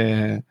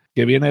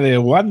de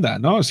Uganda,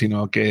 ¿no?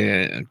 Sino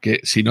que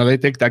si no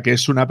detecta que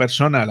es una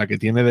persona la que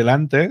tiene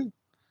delante,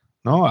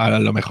 ¿no? A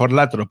lo mejor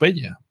la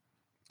atropella,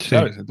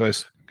 ¿sabes? Sí.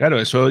 Entonces, claro,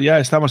 eso ya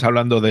estamos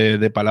hablando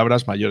de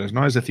palabras mayores,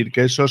 ¿no? Es decir,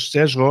 que esos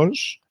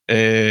sesgos,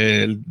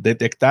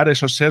 detectar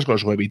esos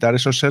sesgos o evitar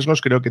esos sesgos,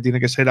 creo que tiene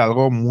que ser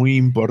algo muy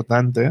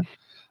importante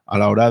a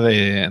la hora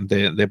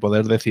de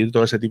poder decir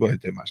todo ese tipo de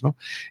temas, ¿no?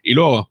 Y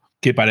luego,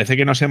 que parece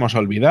que nos hemos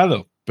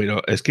olvidado,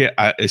 pero es que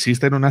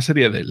existen una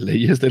serie de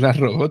leyes de la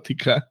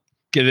robótica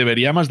que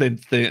deberíamos de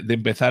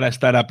empezar a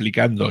estar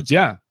aplicando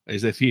ya.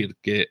 Es decir,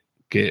 que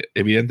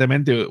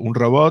evidentemente un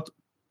robot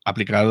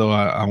aplicado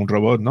a un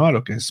robot, ¿no? A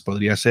lo que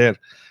podría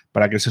ser,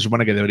 para que se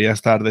supone que debería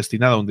estar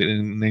destinado a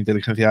una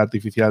inteligencia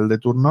artificial de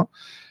turno,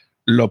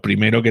 lo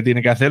primero que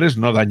tiene que hacer es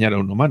no dañar a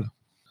un humano.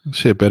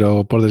 Sí,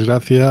 pero por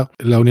desgracia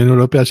la Unión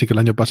Europea sí que el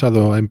año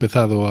pasado ha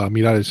empezado a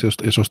mirar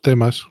esos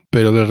temas,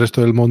 pero del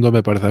resto del mundo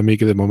me parece a mí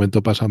que de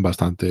momento pasan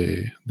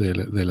bastante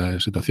de la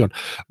situación.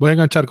 Voy a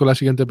enganchar con la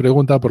siguiente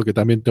pregunta porque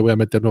también te voy a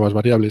meter nuevas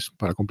variables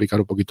para complicar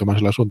un poquito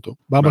más el asunto.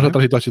 Vamos a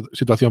otra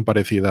situación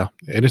parecida.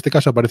 En este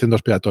caso aparecen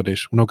dos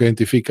peatones, uno que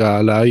identifica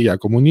a la IA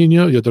como un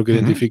niño y otro que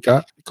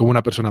identifica como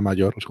una persona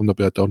mayor, el segundo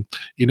peatón,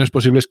 y no es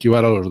posible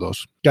esquivar a los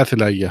dos. ¿Qué hace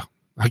la IA?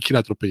 ¿A quién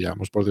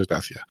atropellamos, por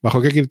desgracia?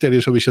 ¿Bajo qué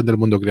criterios o visión del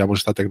mundo creamos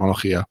esta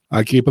tecnología?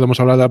 Aquí podemos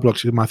hablar de la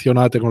aproximación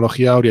a la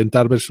tecnología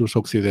oriental versus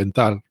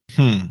occidental.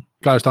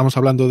 Claro, estamos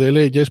hablando de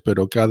leyes,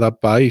 pero cada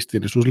país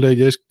tiene sus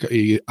leyes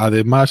y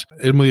además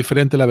es muy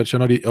diferente la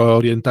versión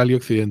oriental y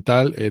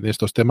occidental en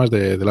estos temas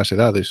de las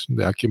edades.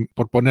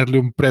 Por ponerle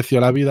un precio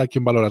a la vida, ¿a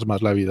quién valoras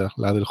más la vida?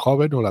 ¿La del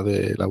joven o la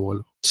del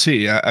abuelo?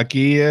 Sí,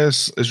 aquí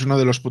es uno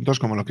de los puntos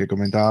como lo que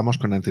comentábamos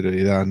con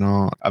anterioridad,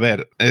 ¿no? A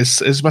ver,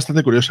 es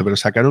bastante curioso, pero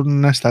sacaron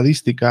una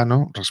estadística,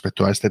 ¿no?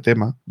 Respecto a este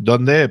tema,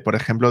 donde, por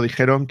ejemplo,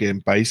 dijeron que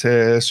en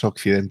países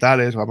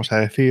occidentales, vamos a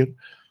decir,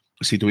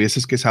 si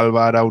tuvieses que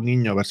salvar a un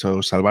niño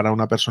versus salvar a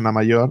una persona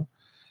mayor,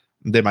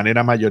 de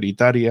manera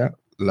mayoritaria,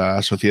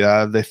 la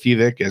sociedad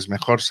decide que es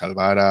mejor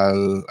salvar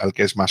al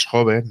que es más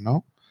joven,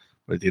 ¿no?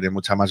 Porque tiene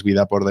mucha más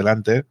vida por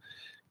delante,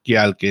 que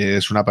al que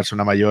es una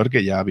persona mayor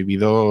que ya ha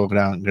vivido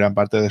gran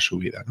parte de su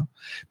vida, ¿no?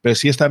 Pero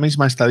si esta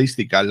misma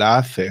estadística la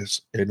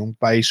haces en un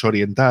país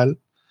oriental,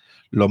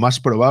 lo más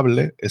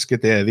probable es que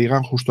te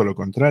digan justo lo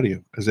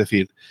contrario. Es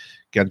decir,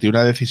 que ante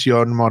una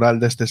decisión moral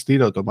de este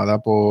estilo tomada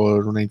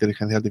por una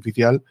inteligencia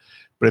artificial,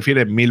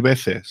 prefieren 1000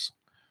 veces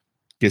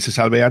que se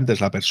salve antes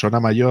la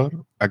persona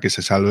mayor a que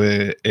se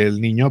salve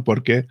el niño,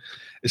 porque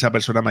esa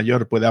persona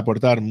mayor puede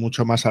aportar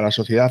mucho más a la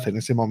sociedad en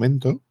ese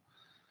momento,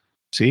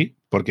 ¿sí?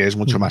 Porque es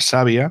mucho más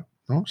sabia,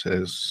 ¿no?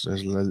 Es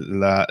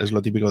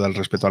lo típico del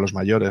respeto a los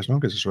mayores, ¿no?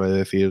 Que se suele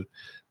decir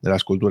de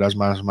las culturas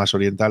más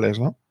orientales,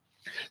 ¿no?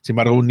 Sin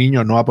embargo, un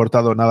niño no ha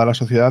aportado nada a la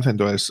sociedad,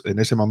 entonces en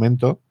ese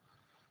momento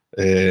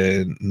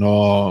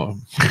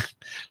no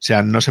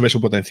se ve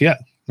su potencial,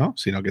 ¿no?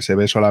 Sino que se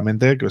ve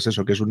solamente que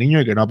es un niño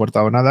y que no ha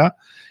aportado nada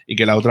y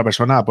que la otra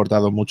persona ha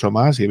aportado mucho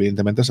más y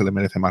evidentemente se le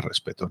merece más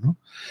respeto, ¿no?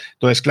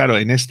 Entonces, claro,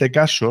 en este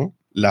caso,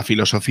 la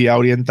filosofía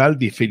oriental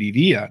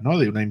diferiría, ¿no?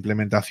 De una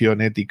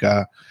implementación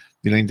ética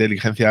de una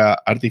inteligencia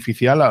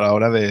artificial a la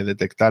hora de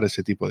detectar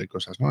ese tipo de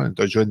cosas, ¿no?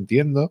 Entonces yo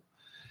entiendo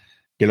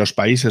que los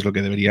países lo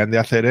que deberían de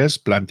hacer es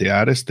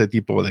plantear este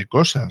tipo de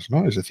cosas,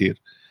 ¿no? Es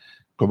decir,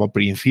 como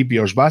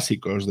principios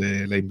básicos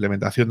de la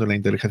implementación de una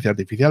inteligencia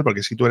artificial,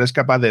 porque si tú eres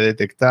capaz de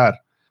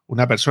detectar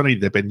una persona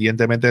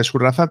independientemente de su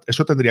raza,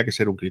 eso tendría que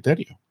ser un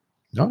criterio,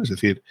 ¿no? Es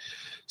decir,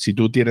 si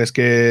tú tienes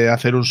que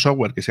hacer un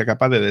software que sea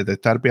capaz de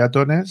detectar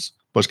peatones,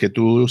 pues que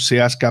tú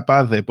seas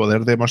capaz de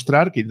poder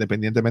demostrar que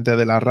independientemente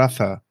de la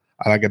raza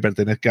a la que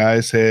pertenezca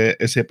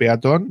ese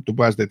peatón, tú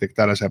puedas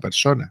detectar a esa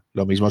persona.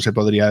 Lo mismo se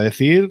podría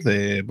decir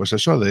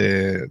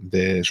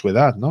de su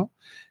edad, ¿no?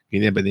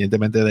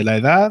 Independientemente de la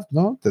edad,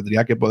 ¿no?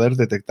 Tendría que poder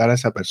detectar a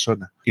esa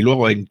persona. Y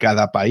luego en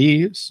cada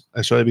país,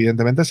 eso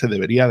evidentemente se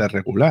debería de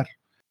regular,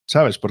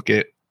 ¿sabes?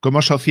 Porque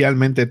 ¿cómo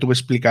socialmente tú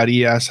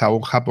explicarías a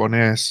un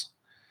japonés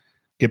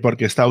que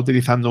porque está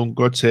utilizando un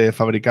coche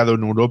fabricado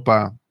en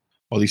Europa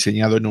o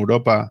diseñado en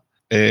Europa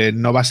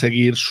no va a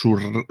seguir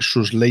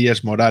sus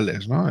leyes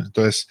morales, ¿no?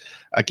 Entonces,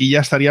 aquí ya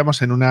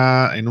estaríamos en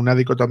una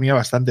dicotomía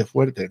bastante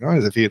fuerte, ¿no?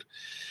 Es decir,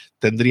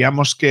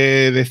 tendríamos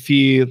que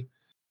decir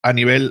a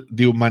nivel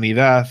de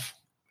humanidad,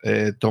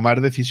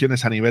 tomar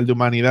decisiones a nivel de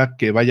humanidad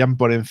que vayan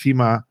por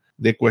encima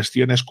de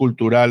cuestiones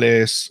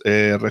culturales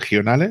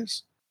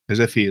regionales. Es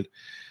decir,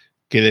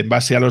 que en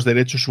base a los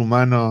derechos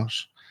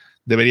humanos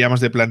deberíamos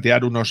de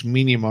plantear unos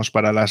mínimos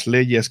para las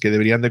leyes que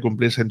deberían de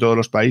cumplirse en todos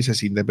los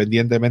países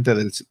independientemente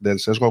del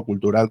sesgo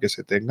cultural que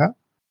se tenga.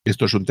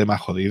 Esto es un tema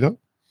jodido,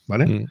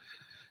 ¿vale?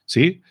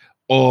 ¿Sí?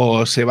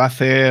 O se va a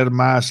hacer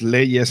más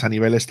leyes a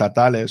nivel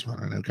estatales,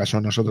 bueno, en el caso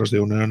de nosotros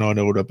de Unión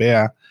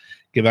Europea,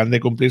 que van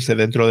de cumplirse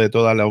dentro de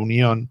toda la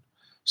Unión,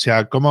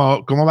 sea,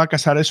 ¿cómo va a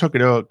casar eso?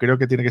 Creo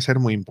que tiene que ser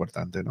muy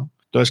importante, ¿no?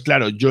 Entonces,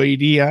 claro, yo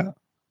iría,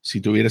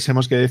 si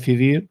tuviésemos que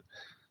decidir,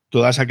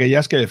 todas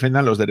aquellas que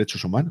defendan los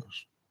derechos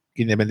humanos.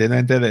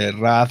 Independientemente de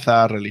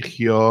raza,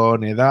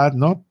 religión, edad,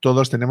 ¿no?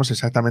 Todos tenemos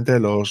exactamente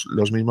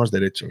los mismos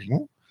derechos,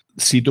 ¿no?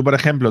 Si tú, por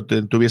ejemplo,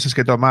 tuvieses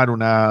que tomar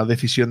una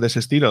decisión de ese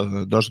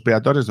estilo, 2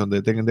 peatones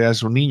donde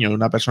tengas un niño y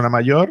una persona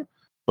mayor,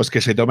 pues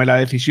que se tome la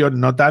decisión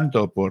no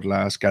tanto por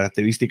las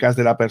características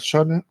de la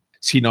persona,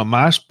 sino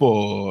más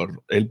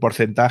por el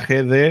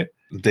porcentaje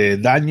de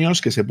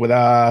daños que se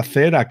pueda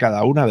hacer a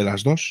cada una de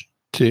las dos.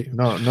 Sí.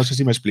 No sé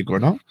si me explico,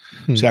 ¿no?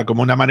 O sea,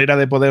 como una manera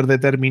de poder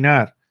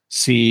determinar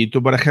si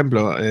tú, por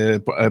ejemplo,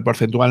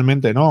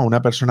 porcentualmente, ¿no? A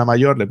una persona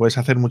mayor le puedes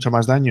hacer mucho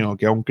más daño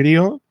que a un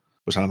crío,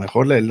 pues a lo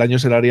mejor el daño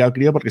se le haría al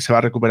crío porque se va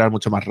a recuperar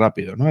mucho más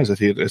rápido, ¿no? Es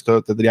decir,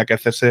 esto tendría que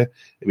hacerse,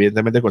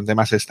 evidentemente, con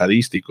temas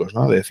estadísticos,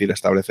 ¿no? Es decir,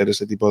 establecer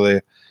ese tipo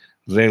de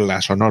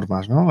reglas o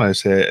normas, ¿no?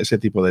 Ese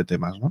tipo de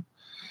temas, ¿no?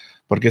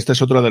 Porque este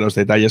es otro de los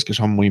detalles que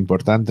son muy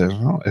importantes,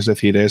 ¿no? Es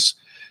decir, es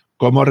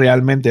cómo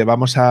realmente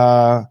vamos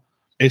a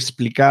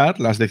explicar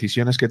las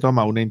decisiones que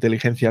toma una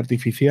inteligencia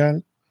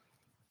artificial,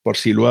 por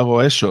si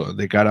luego eso,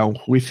 de cara a un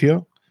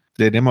juicio,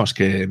 tenemos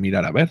que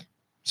mirar a ver,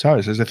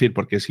 ¿sabes? Es decir,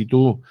 porque si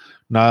tú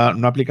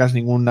no aplicas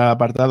ningún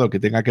apartado que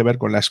tenga que ver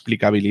con la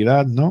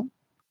explicabilidad, ¿no?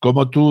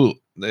 ¿Cómo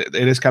tú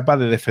eres capaz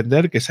de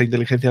defender que esa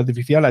inteligencia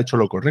artificial ha hecho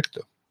lo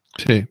correcto?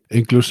 Sí,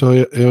 incluso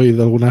he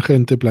oído a alguna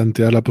gente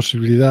plantear la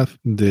posibilidad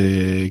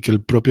de que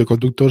el propio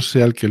conductor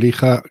sea el que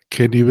elija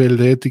qué nivel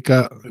de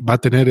ética va a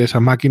tener esa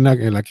máquina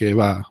en la que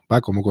va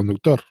como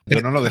conductor.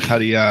 Yo no lo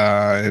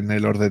dejaría en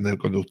el orden del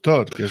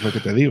conductor, que es lo que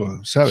te digo,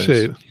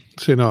 ¿sabes?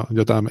 Sí, no,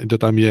 yo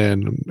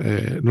también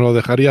no lo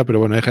dejaría, pero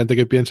bueno, hay gente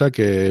que piensa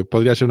que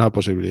podría ser una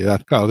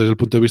posibilidad. Claro, desde el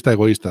punto de vista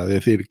egoísta, de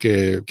decir,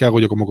 ¿qué hago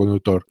yo como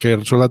conductor? ¿Que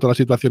resuelva todas las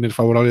situaciones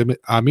favorables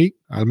a mí,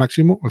 al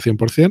máximo, al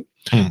 100%?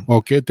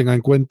 O que tenga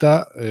en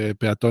cuenta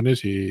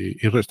peatones y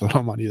resto de la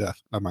humanidad,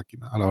 la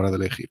máquina, a la hora de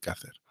elegir qué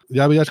hacer.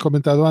 Ya habías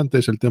comentado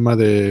antes el tema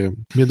de,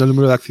 viendo el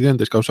número de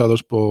accidentes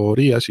causados por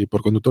IAs y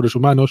por conductores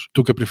humanos,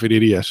 ¿tú qué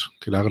preferirías?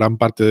 ¿Que la gran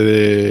parte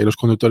de los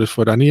conductores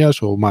fueran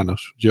IAs o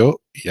humanos? Yo,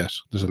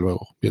 IAs, desde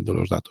luego, viendo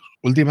los datos.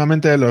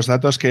 Últimamente los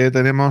datos que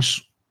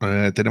tenemos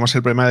el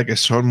problema de que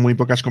son muy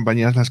pocas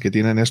compañías las que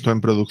tienen esto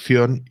en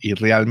producción y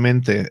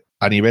realmente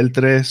a nivel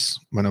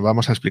 3, bueno,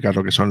 vamos a explicar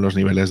lo que son los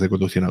niveles de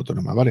conducción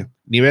autónoma, ¿vale?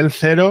 Nivel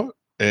 0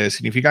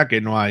 significa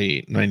que no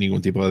hay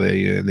ningún tipo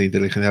de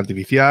inteligencia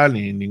artificial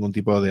ni ningún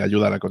tipo de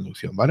ayuda a la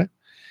conducción, ¿vale?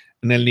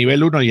 En el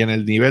nivel 1 y en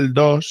el nivel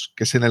 2,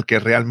 que es en el que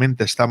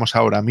realmente estamos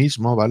ahora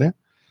mismo, ¿vale?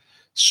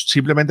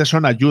 Simplemente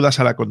son ayudas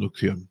a la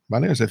conducción,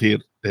 ¿vale? Es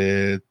decir,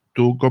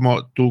 tú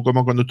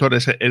como conductor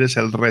eres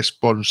el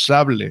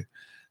responsable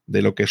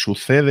de lo que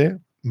sucede,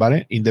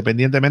 ¿vale?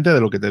 Independientemente de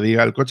lo que te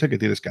diga el coche que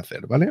tienes que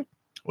hacer, ¿vale?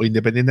 O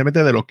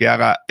independientemente de lo que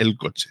haga el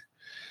coche.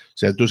 O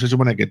sea, tú se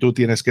supone que tú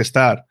tienes que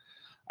estar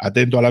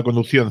atento a la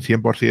conducción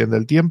 100%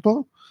 del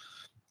tiempo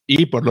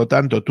y, por lo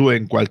tanto, tú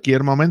en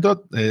cualquier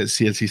momento,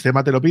 si el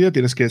sistema te lo pide,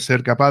 tienes que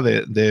ser capaz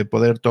de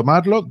poder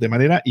tomarlo de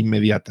manera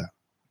inmediata,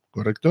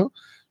 ¿correcto?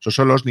 Esos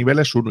son los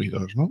niveles 1 y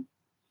 2, ¿no?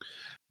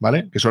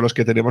 ¿Vale? Que son los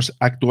que tenemos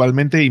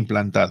actualmente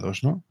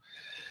implantados, ¿no?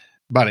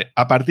 Vale,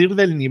 a partir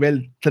del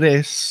nivel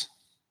 3,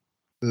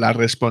 la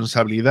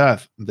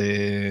responsabilidad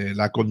de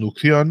la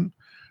conducción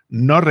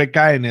no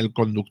recae en el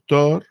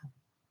conductor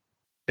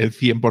el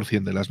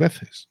 100% de las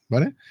veces,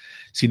 ¿vale?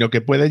 Sino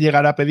que puede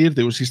llegar a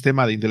pedirte un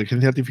sistema de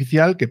inteligencia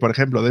artificial que, por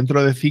ejemplo,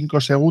 dentro de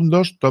 5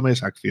 segundos tome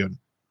esa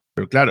acción.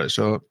 Pero claro,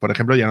 eso, por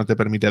ejemplo, ya no te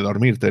permite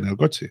dormirte en el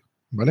coche,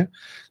 ¿vale?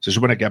 Se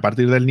supone que a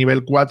partir del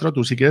nivel 4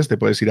 tú si quieres te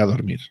puedes ir a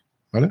dormir,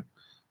 ¿vale?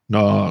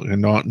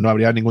 No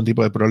habría ningún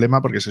tipo de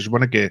problema porque se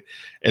supone que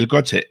el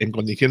coche en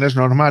condiciones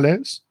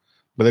normales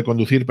puede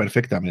conducir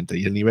perfectamente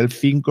y el nivel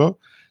 5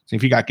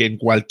 significa que en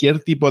cualquier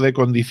tipo de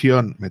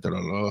condición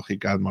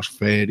meteorológica,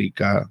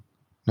 atmosférica,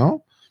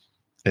 ¿no?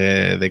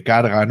 De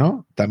carga,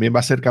 ¿no? También va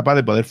a ser capaz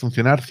de poder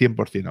funcionar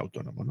 100%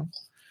 autónomo, ¿no?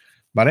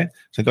 ¿Vale?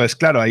 Entonces,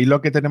 claro, ahí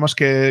lo que tenemos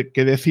que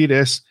decir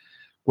es,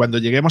 cuando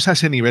lleguemos a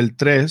ese nivel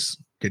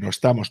 3, que no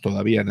estamos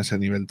todavía en ese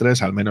nivel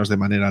 3, al menos de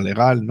manera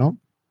legal, ¿no?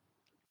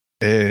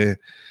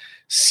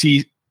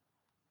 Si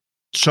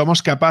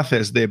somos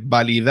capaces de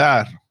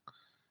validar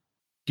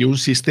que un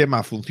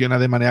sistema funciona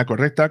de manera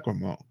correcta,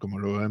 como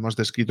lo hemos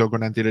descrito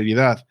con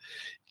anterioridad,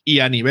 y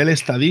a nivel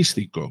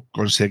estadístico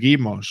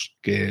conseguimos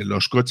que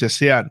los coches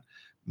sean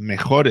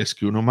mejores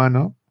que un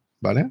humano,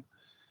 ¿vale?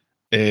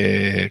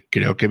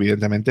 Creo que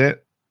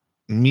evidentemente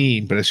mi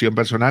impresión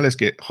personal es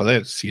que,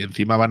 joder, si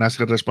encima van a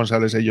ser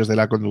responsables ellos de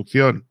la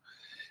conducción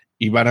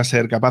y van a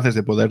ser capaces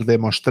de poder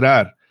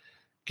demostrar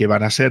que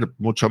van a ser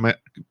mucho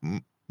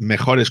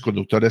mejores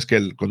conductores que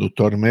el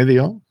conductor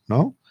medio,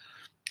 ¿no?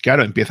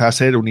 Claro, empieza a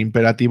ser un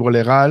imperativo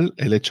legal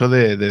el hecho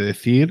de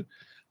decir,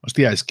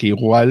 hostia, es que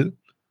igual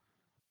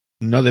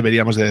no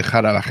deberíamos de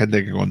dejar a la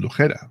gente que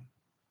condujera,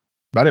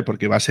 ¿vale?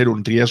 Porque va a ser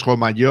un riesgo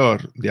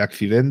mayor de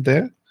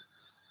accidente,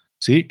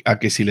 ¿sí? A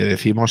que si le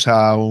decimos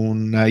a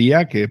una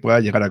IA que pueda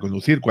llegar a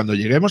conducir. Cuando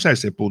lleguemos a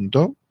ese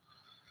punto,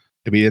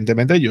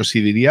 evidentemente yo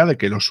sí diría de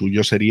que lo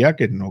suyo sería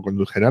que no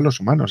condujeran los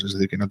humanos, es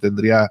decir, que no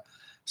tendría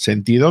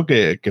sentido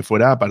que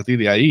fuera a partir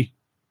de ahí,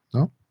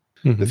 ¿no?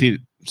 Es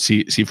decir,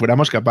 si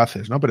fuéramos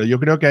capaces, ¿no? Pero yo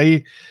creo que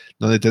ahí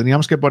donde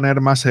tendríamos que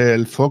poner más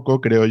el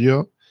foco, creo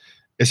yo,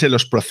 es en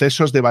los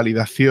procesos de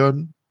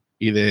validación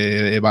y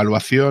de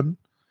evaluación,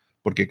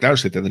 porque claro,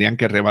 se tendrían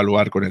que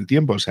reevaluar con el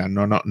tiempo. O sea,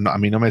 no, a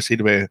mí no me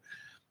sirve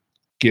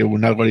que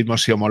un algoritmo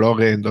se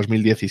homologue en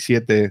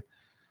 2017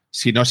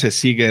 si no se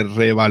sigue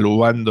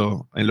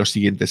reevaluando en los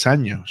siguientes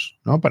años,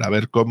 ¿no? Para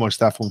ver cómo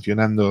está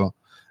funcionando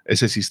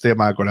ese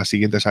sistema con las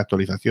siguientes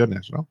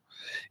actualizaciones, ¿no?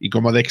 Y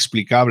cómo de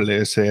explicable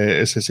es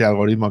ese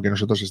algoritmo que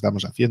nosotros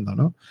estamos haciendo,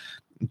 ¿no?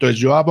 Entonces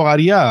yo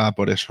abogaría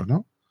por eso,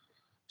 ¿no?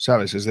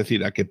 ¿Sabes? Es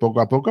decir, a que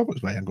poco a poco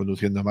pues vayan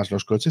conduciendo más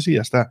los coches y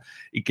ya está.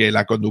 Y que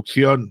la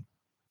conducción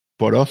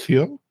por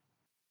ocio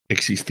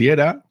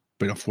existiera,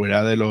 pero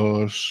fuera de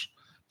los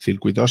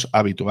circuitos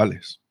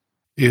habituales.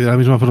 Y de la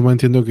misma forma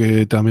entiendo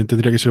que también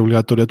tendría que ser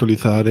obligatorio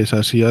actualizar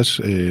esas IAs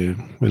en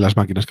las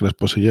máquinas que las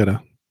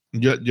poseyera.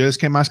 Yo es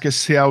que más que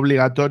sea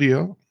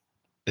obligatorio,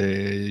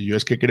 yo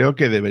es que creo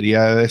que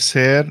debería de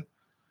ser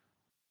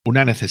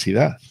una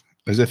necesidad.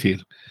 Es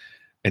decir,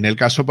 en el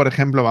caso, por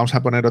ejemplo, vamos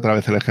a poner otra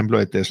vez el ejemplo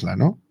de Tesla,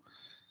 ¿no?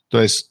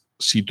 Entonces,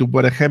 si tú,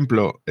 por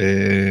ejemplo,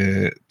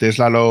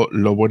 Tesla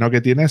lo bueno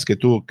que tiene es que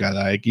tú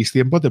cada X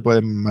tiempo te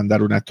pueden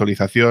mandar una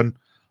actualización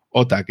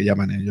OTA, que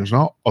llaman ellos,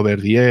 ¿no?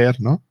 Over the air,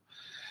 ¿no?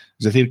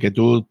 Es decir, que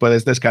tú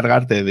puedes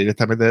descargarte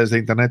directamente desde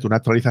Internet una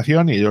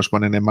actualización y ellos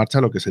ponen en marcha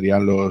lo que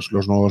serían los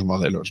nuevos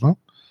modelos, ¿no?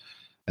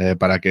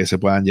 Para que se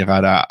puedan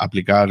llegar a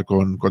aplicar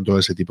con todo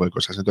ese tipo de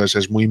cosas.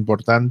 Entonces, es muy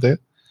importante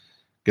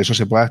que eso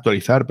se pueda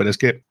actualizar, pero es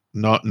que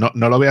no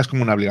lo veas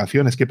como una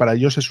obligación, es que para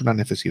ellos es una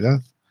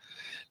necesidad.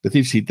 Es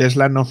decir, si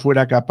Tesla no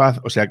fuera capaz,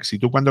 o sea, si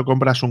tú cuando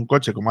compras un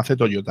coche, como hace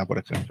Toyota, por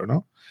ejemplo,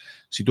 ¿no?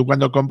 Si tú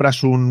cuando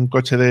compras un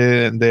coche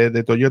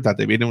de Toyota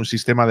te viene un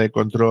sistema de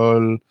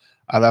control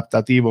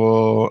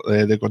adaptativo,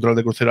 de control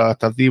de crucero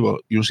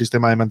adaptativo y un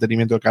sistema de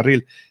mantenimiento de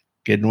carril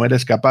que no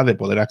eres capaz de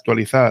poder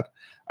actualizar,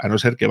 a no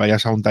ser que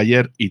vayas a un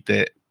taller y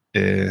te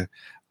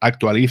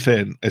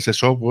actualicen ese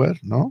software,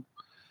 ¿no?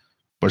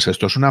 Pues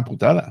esto es una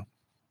putada.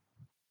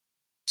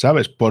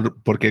 ¿Sabes?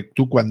 Porque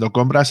tú cuando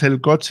compras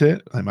el coche,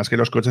 además que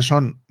los coches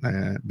son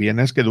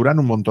bienes que duran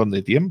un montón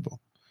de tiempo.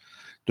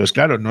 Entonces,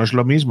 claro, no es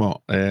lo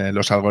mismo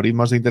los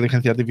algoritmos de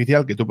inteligencia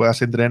artificial que tú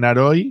puedas entrenar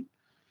hoy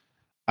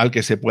al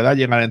que se pueda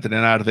llegar a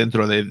entrenar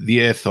dentro de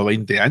 10 o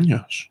 20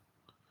 años.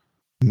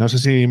 No sé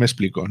si me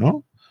explico,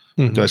 ¿no?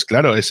 Entonces,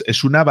 claro,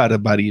 es una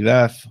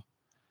barbaridad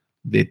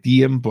de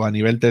tiempo a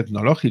nivel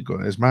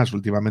tecnológico. Es más,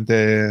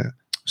 últimamente,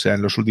 o sea,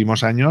 en los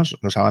últimos años,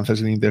 los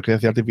avances en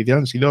inteligencia artificial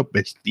han sido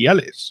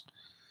bestiales,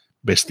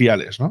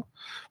 ¿no?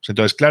 Pues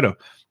entonces, claro,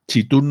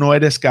 si tú no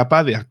eres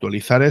capaz de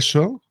actualizar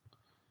eso,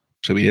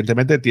 pues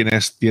evidentemente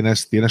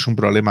tienes un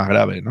problema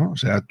grave, ¿no? O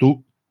sea,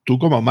 tú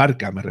como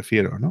marca, me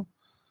refiero, ¿no?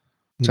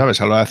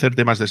 ¿Sabes? A la hora de hacer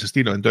temas de ese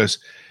estilo.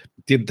 Entonces,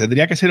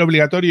 ¿tendría que ser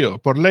obligatorio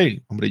por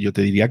ley? Hombre, yo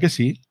te diría que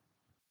sí.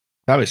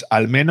 ¿Sabes?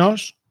 Al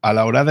menos a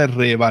la hora de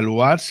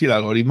reevaluar si el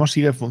algoritmo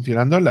sigue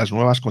funcionando en las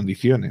nuevas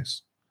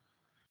condiciones.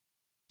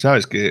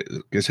 ¿Sabes? Que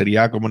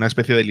sería como una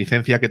especie de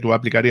licencia que tú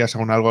aplicarías a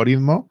un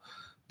algoritmo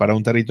para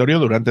un territorio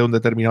durante un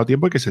determinado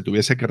tiempo y que se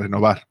tuviese que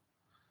renovar.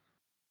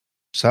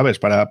 ¿Sabes?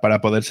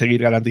 Para poder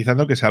seguir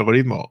garantizando que ese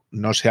algoritmo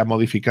no se ha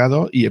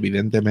modificado y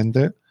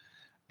evidentemente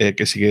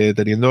que sigue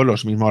teniendo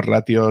los mismos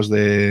ratios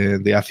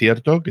de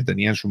acierto que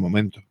tenía en su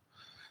momento.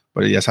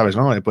 Pues ya sabes,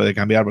 ¿no? Puede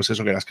cambiar, pues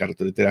eso, que las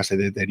carreteras se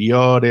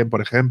deterioren,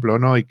 por ejemplo,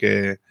 ¿no? Y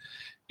que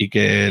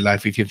la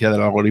eficiencia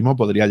del algoritmo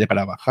podría llegar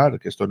a bajar,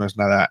 que esto no es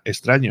nada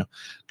extraño.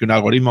 Que un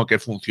algoritmo que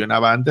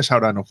funcionaba antes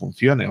ahora no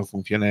funcione o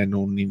funcione en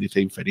un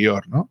índice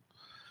inferior, ¿no?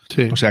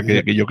 Sí. O sea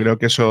que yo creo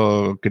que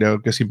eso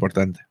es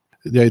importante.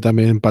 Y ahí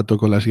también empato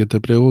con la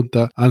siguiente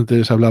pregunta.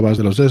 Antes hablabas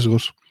de los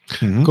sesgos.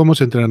 ¿Cómo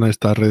se entrenan a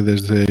estas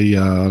redes de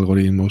IA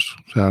algoritmos?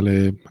 O sea,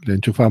 le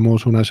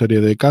enchufamos una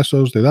serie de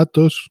casos, de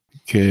datos,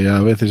 que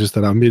a veces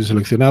estarán bien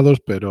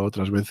seleccionados, pero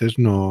otras veces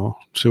no,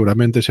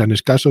 seguramente sean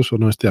escasos o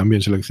no estén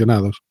bien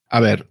seleccionados.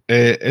 A ver,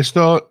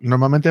 esto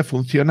normalmente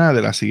funciona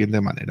de la siguiente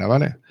manera,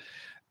 ¿vale?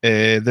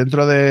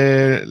 Dentro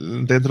de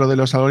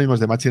los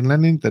algoritmos de Machine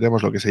Learning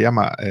tenemos lo que se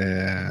llama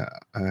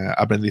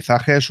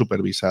aprendizaje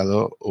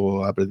supervisado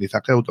o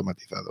aprendizaje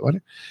automatizado,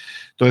 ¿vale?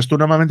 Entonces, tú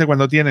normalmente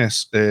cuando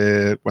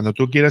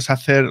tú quieres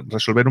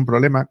resolver un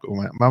problema,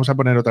 vamos a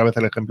poner otra vez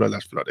el ejemplo de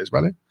las flores,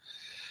 ¿vale?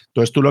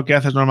 Entonces, tú lo que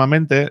haces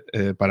normalmente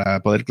para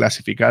poder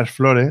clasificar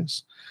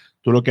flores,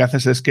 tú lo que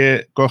haces es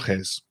que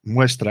coges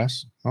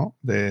muestras, ¿no?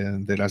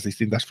 de las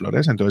distintas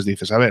flores. Entonces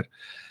dices, a ver,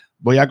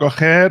 voy a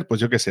coger, pues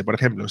yo qué sé, por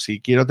ejemplo, si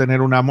quiero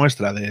tener una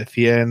muestra de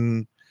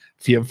 100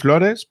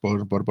 flores,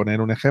 por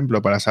poner un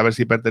ejemplo, para saber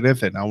si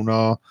pertenecen a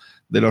uno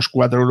de los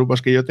 4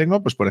 grupos que yo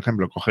tengo, pues por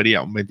ejemplo,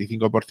 cogería un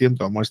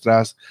 25%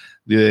 muestras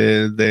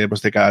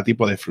de cada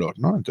tipo de flor,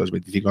 ¿no? Entonces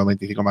 25 más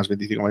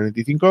 25 más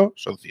 25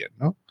 son 100,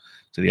 ¿no?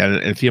 Sería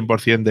el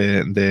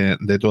 100%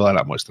 de toda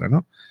la muestra,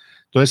 ¿no?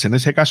 Entonces, en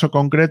ese caso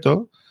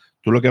concreto,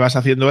 tú lo que vas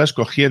haciendo es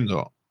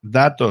cogiendo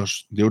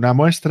datos de una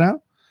muestra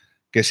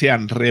que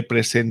sean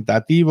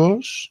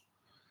representativos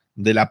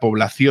de la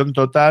población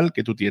total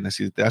que tú tienes.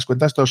 Si te das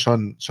cuenta, estos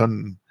son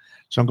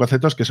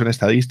conceptos que son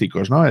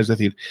estadísticos, ¿no? Es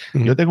decir,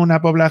 yo tengo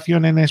una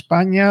población en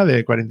España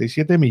de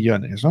 47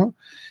 millones, ¿no?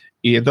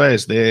 Y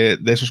entonces, de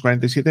esos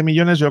 47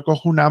 millones, yo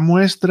cojo una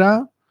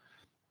muestra.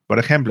 Por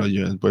ejemplo,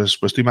 pues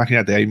tú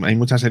imagínate, hay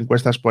muchas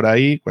encuestas por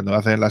ahí, cuando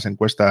hacen las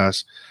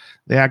encuestas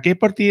de ¿a qué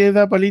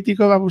partido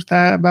político va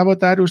a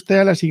votar usted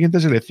a las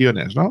siguientes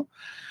elecciones?, ¿no?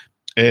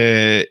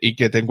 Y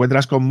que te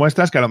encuentras con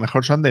muestras que a lo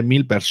mejor son de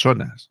 1.000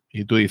 personas.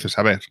 Y tú dices,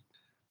 a ver,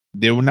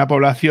 de una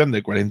población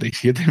de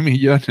 47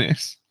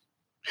 millones,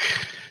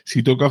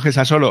 si tú coges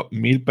a solo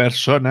 1.000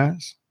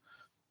 personas,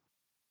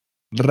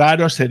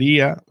 raro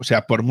sería, o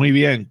sea, por muy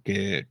bien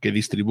que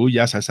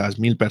distribuyas a esas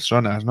 1.000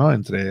 personas, ¿no?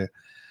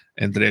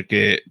 Entre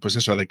que, pues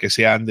eso, de que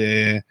sean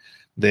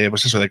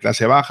pues eso, de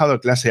clase baja o de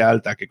clase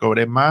alta, que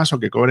cobren más o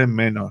que cobren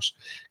menos,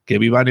 que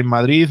vivan en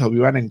Madrid o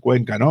vivan en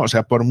Cuenca, ¿no? O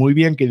sea, por muy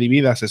bien que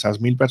dividas esas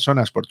 1.000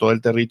 personas por todo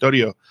el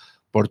territorio,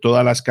 por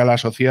toda la escala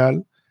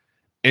social,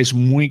 es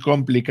muy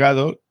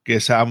complicado que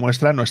esa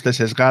muestra no esté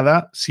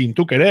sesgada sin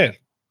tú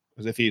querer.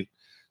 Es decir,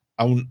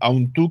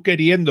 aun tú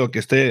queriendo que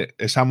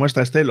esa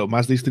muestra esté lo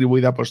más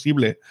distribuida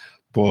posible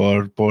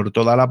por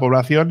toda la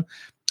población,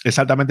 es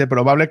altamente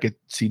probable que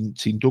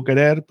sin tú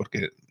querer,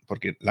 porque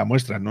la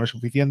muestra no es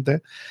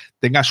suficiente,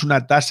 tengas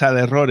una tasa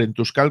de error en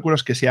tus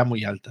cálculos que sea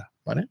muy alta,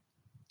 ¿vale?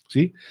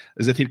 ¿Sí?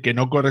 Es decir, que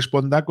no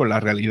corresponda con la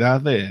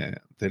realidad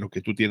de lo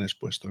que tú tienes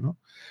puesto, ¿no?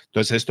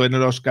 Entonces, esto en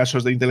los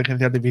casos de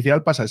inteligencia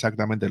artificial pasa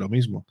exactamente lo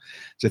mismo.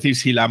 Es decir,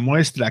 si la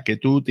muestra que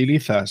tú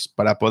utilizas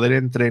para poder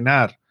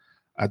entrenar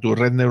a tu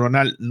red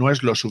neuronal no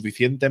es lo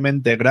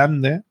suficientemente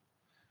grande,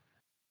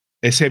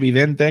 es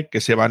evidente que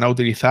se van a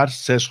utilizar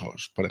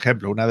sesgos. Por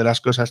ejemplo, una de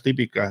las cosas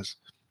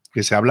típicas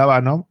que se hablaba,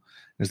 ¿no?,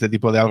 en este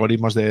tipo de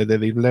algoritmos de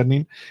deep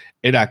learning,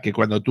 era que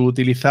cuando tú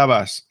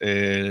utilizabas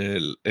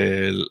el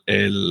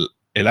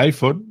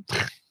iPhone,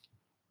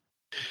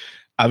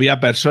 había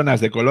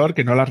personas de color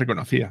que no las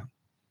reconocía.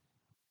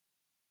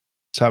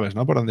 ¿Sabes,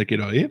 no? ¿Por dónde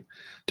quiero ir?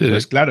 Sí.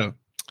 Pues claro.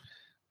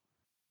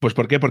 Pues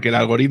 ¿por qué? Porque el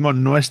algoritmo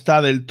no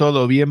está del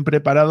todo bien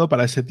preparado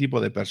para ese tipo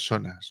de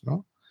personas,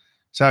 ¿no?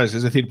 ¿Sabes?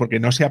 Es decir, porque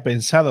no se ha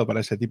pensado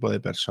para ese tipo de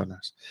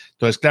personas.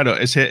 Entonces, claro,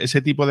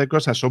 ese tipo de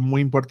cosas son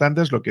muy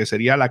importantes, lo que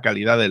sería la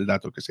calidad del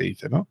dato que se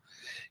dice, ¿no?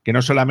 Que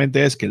no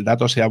solamente es que el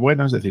dato sea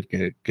bueno, es decir,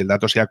 que el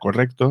dato sea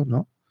correcto,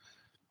 ¿no?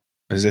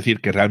 Es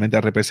decir, que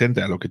realmente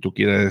represente a lo que tú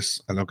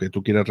quieres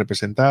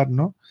representar,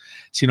 ¿no?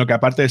 Sino que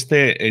aparte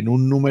esté en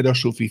un número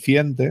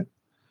suficiente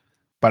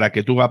para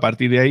que tú a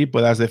partir de ahí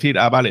puedas decir,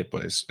 vale,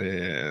 pues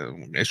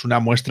es una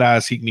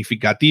muestra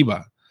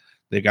significativa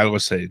de que algo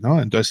es safe,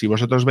 ¿no? Entonces, si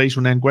vosotros veis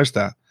una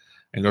encuesta,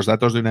 en los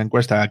datos de una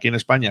encuesta aquí en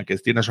España que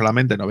tiene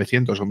solamente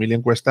 900 o 1.000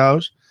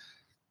 encuestados,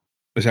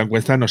 esa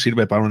encuesta no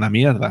sirve para una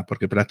mierda,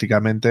 porque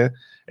prácticamente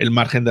el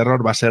margen de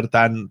error va a ser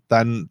tan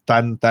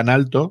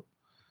alto,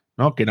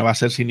 ¿no?, que no va a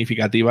ser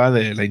significativa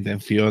de la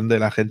intención de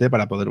la gente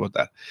para poder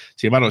votar.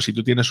 Sin embargo, si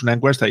tú tienes una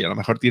encuesta y a lo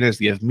mejor tienes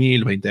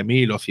 10.000,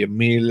 20.000 o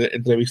 100.000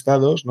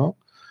 entrevistados, ¿no?,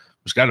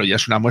 pues claro, ya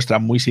es una muestra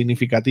muy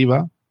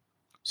significativa,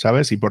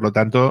 ¿sabes? Y por lo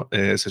tanto,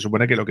 se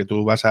supone que lo que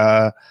tú vas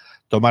a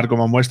tomar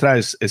como muestra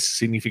es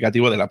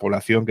significativo de la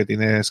población que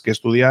tienes que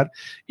estudiar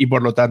y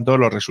por lo tanto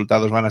los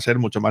resultados van a ser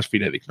mucho más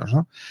fidedignos,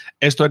 ¿no?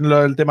 Esto en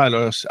el tema de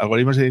los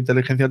algoritmos de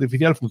inteligencia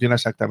artificial funciona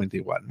exactamente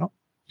igual, ¿no?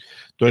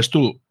 Entonces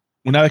tú,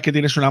 una vez que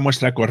tienes una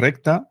muestra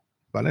correcta,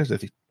 ¿vale? Es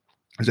decir,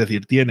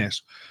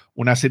 tienes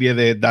una serie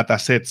de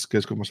datasets, que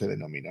es como se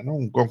denomina, ¿no?,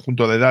 un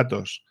conjunto de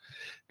datos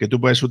que tú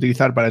puedes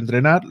utilizar para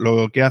entrenar,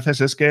 lo que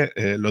haces es que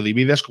lo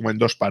divides como en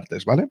dos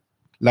partes, ¿vale?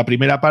 La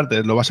primera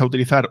parte lo vas a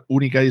utilizar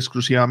única y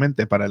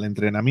exclusivamente para el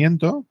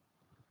entrenamiento,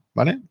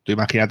 ¿vale? Tú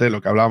imagínate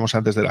lo que hablábamos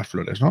antes de las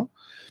flores, ¿no?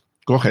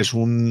 Coges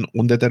un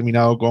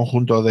determinado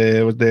conjunto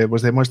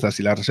de muestras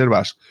y las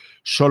reservas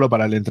solo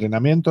para el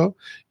entrenamiento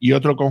y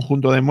otro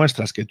conjunto de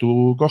muestras que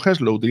tú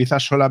coges lo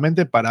utilizas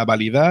solamente para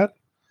validar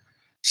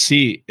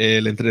si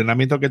el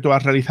entrenamiento que tú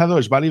has realizado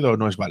es válido o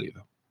no es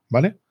válido,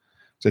 ¿vale?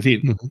 Es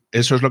decir,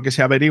 eso es lo que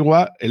se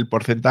averigua el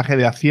porcentaje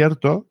de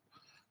acierto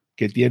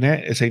que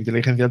tiene esa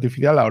inteligencia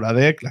artificial a la hora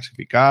de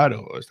clasificar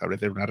o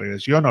establecer una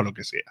regresión o lo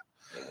que sea,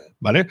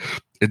 ¿vale?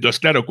 Entonces,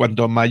 claro,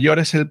 cuanto mayor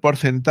es el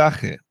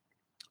porcentaje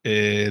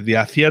de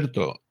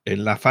acierto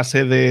en la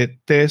fase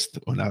de test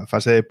o en la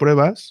fase de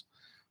pruebas,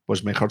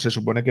 pues mejor se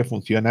supone que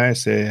funciona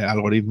ese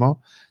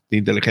algoritmo de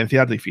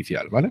inteligencia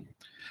artificial, ¿vale?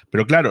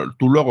 Pero claro,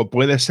 tú luego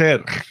puede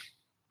ser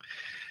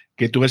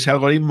que tú ese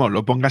algoritmo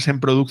lo pongas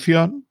en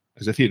producción,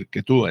 es decir,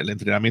 que tú el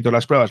entrenamiento de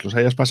las pruebas los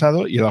hayas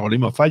pasado y el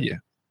algoritmo falle,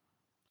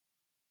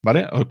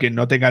 ¿vale? O que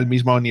no tenga el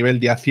mismo nivel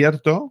de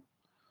acierto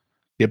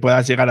que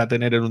puedas llegar a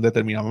tener en un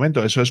determinado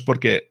momento. Eso es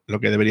porque lo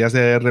que deberías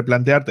de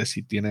replantearte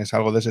si tienes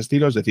algo de ese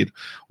estilo, es decir,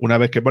 una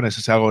vez que pones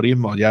ese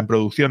algoritmo ya en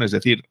producción, es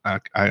decir,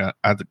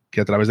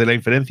 que a través de la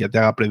inferencia te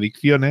haga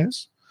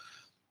predicciones,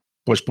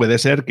 pues puede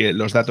ser que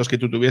los datos que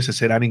tú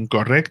tuvieses eran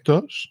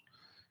incorrectos,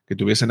 que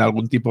tuviesen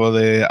algún tipo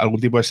de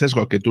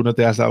sesgo que tú no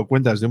te has dado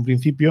cuenta desde un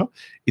principio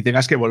y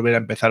tengas que volver a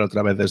empezar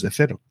otra vez desde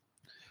cero.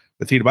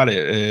 Es decir,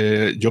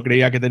 vale, yo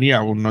creía que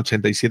tenía un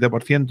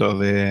 87%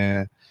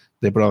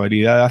 de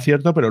probabilidad de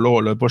acierto, pero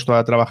luego lo he puesto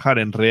a trabajar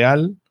en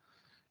real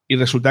y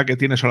resulta que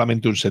tiene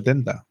solamente un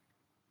 70%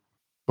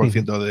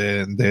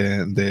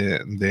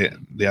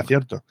 de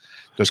acierto.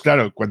 Entonces,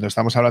 claro, cuando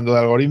estamos hablando de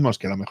algoritmos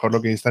que a lo mejor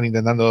lo que están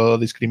intentando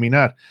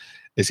discriminar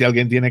es si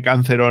alguien tiene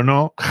cáncer o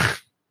no,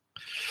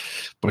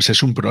 pues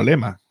es un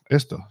problema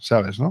esto,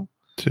 ¿sabes, no?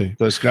 Sí.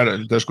 Entonces, claro,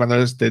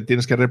 cuando te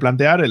tienes que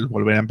replantear el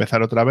volver a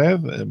empezar otra vez,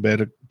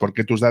 ver por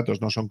qué tus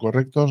datos no son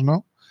correctos,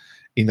 ¿no?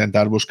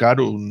 Intentar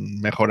buscar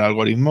un mejor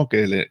algoritmo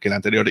que el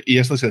anterior. Y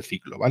esto es el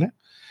ciclo, ¿vale?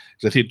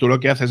 Es decir, tú lo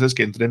que haces es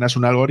que entrenas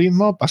un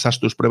algoritmo, pasas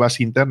tus pruebas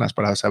internas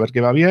para saber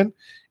que va bien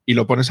y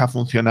lo pones a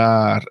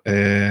funcionar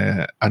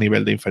a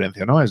nivel de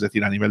inferencia, ¿no? Es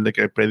decir, a nivel de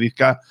que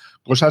predizca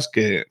cosas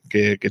que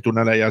tú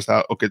no le hayas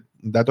dado o que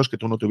datos que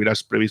tú no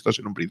tuvieras previstos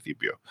en un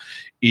principio.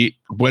 Y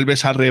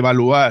vuelves a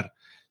reevaluar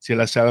si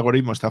ese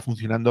algoritmo está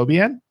funcionando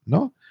bien,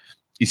 ¿no?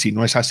 Y si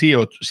no es así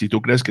o si tú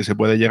crees que se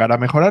puede llegar a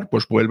mejorar,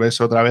 pues vuelves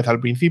otra vez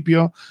al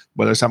principio,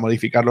 vuelves a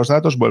modificar los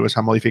datos, vuelves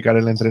a modificar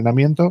el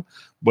entrenamiento,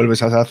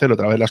 vuelves a hacer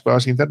otra vez las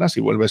pruebas internas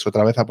y vuelves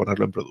otra vez a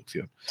ponerlo en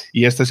producción.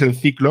 Y este es el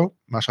ciclo,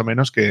 más o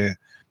menos, que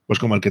pues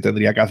como el que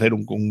tendría que hacer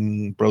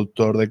un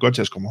productor de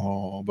coches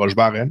como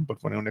Volkswagen, por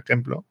poner un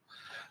ejemplo,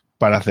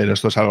 para hacer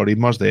estos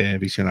algoritmos de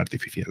visión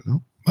artificial,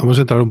 ¿no? Vamos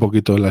a entrar un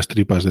poquito en las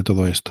tripas de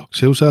todo esto.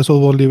 ¿Se usa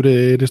software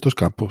libre en estos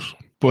campos?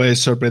 Pues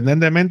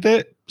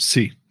sorprendentemente,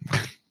 sí.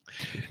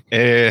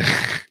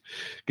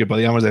 Que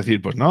podríamos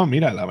decir, pues no,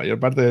 mira, la mayor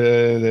parte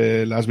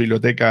de las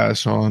bibliotecas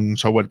son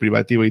software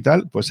privativo y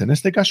tal. Pues en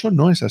este caso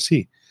no es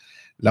así.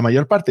 La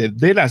mayor parte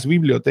de las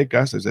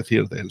bibliotecas, es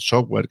decir, del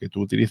software que tú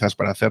utilizas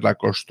para hacer la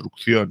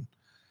construcción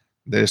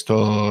de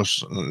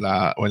estos,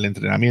 o el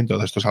entrenamiento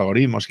de estos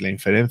algoritmos y la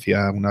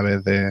inferencia una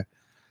vez de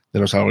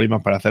los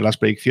algoritmos para hacer las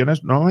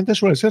predicciones, normalmente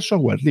suele ser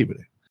software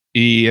libre.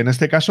 Y en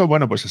este caso,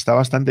 bueno, pues está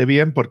bastante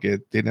bien porque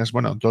tienes,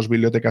 bueno, dos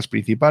bibliotecas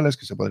principales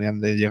que se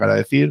podrían llegar a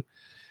decir,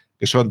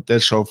 que son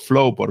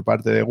TensorFlow por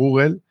parte de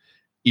Google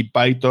y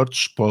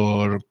PyTorch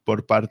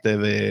por parte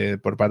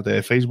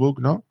de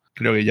Facebook, ¿no?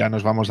 Creo que ya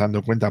nos vamos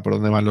dando cuenta por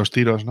dónde van los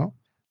tiros, ¿no?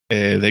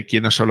 De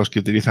quiénes son los que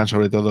utilizan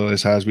sobre todo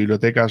esas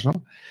bibliotecas,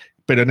 ¿no?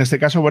 Pero en este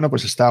caso, bueno,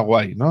 pues está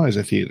guay, ¿no? Es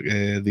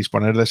decir,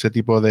 disponer de ese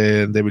tipo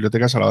de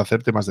bibliotecas a la hora de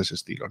hacer temas de ese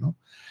estilo, ¿no?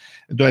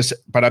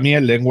 Entonces, para mí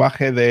el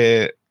lenguaje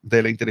de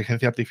la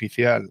inteligencia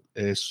artificial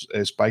es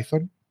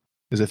Python.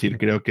 Es decir,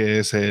 creo que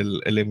es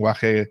el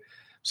lenguaje.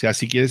 O sea,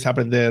 si quieres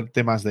aprender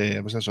temas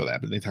de, pues eso, de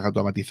aprendizaje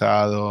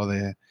automatizado,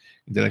 de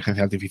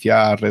inteligencia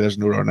artificial, redes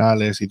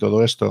neuronales y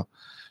todo esto,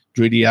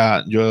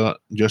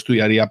 yo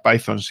estudiaría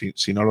Python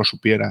si no lo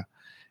supiera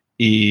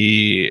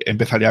y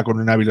empezaría con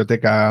una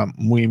biblioteca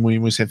muy, muy,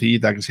 muy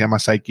sencillita que se llama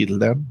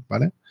Scikit-learn,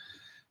 ¿vale?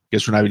 Que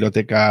es una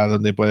biblioteca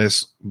donde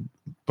puedes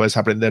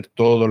aprender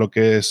todo lo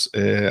que es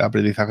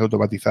aprendizaje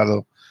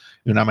automatizado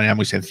de una manera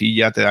muy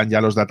sencilla. Te dan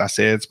ya los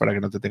datasets para que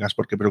no te tengas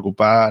por qué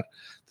preocupar.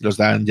 Te los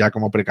dan ya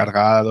como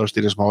precargados.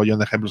 Tienes mogollón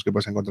de ejemplos que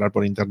puedes encontrar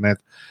por internet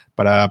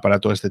para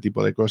todo este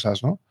tipo de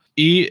cosas, ¿no?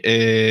 Y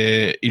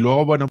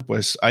luego, bueno,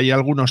 pues hay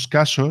algunos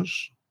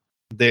casos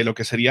de lo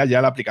que sería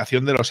ya la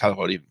aplicación de los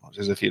algoritmos.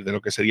 Es decir, de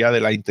lo que sería de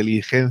la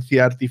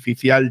inteligencia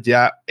artificial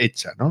ya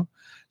hecha, ¿no?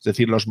 Es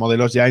decir, los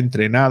modelos ya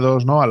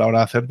entrenados, ¿no? A la hora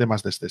de hacer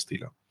temas de este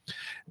estilo.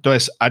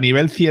 Entonces, a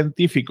nivel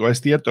científico es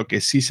cierto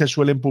que sí se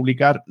suelen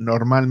publicar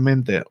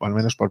normalmente, o al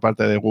menos por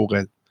parte de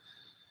Google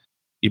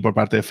y por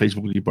parte de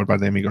Facebook y por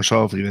parte de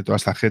Microsoft y de toda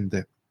esta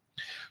gente,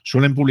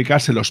 suelen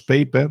publicarse los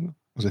papers,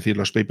 es decir,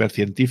 los papers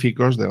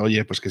científicos de,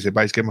 oye, pues que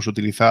sepáis que hemos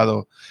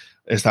utilizado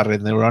esta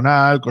red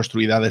neuronal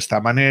construida de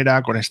esta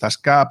manera, con estas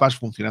capas,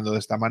 funcionando de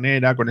esta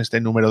manera, con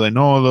este número de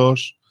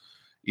nodos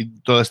y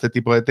todo este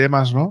tipo de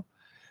temas, ¿no?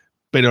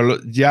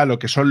 Pero ya lo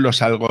que son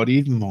los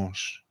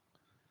algoritmos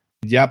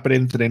ya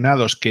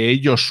preentrenados que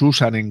ellos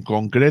usan en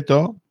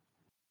concreto,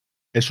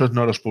 esos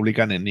no los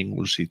publican en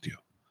ningún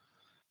sitio.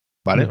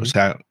 ¿Vale? O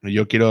sea,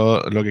 lo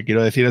que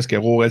quiero decir es que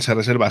Google se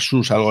reserva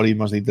sus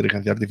algoritmos de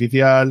inteligencia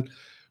artificial,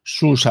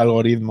 sus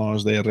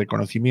algoritmos de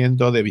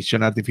reconocimiento, de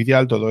visión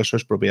artificial, todo eso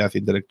es propiedad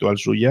intelectual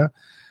suya.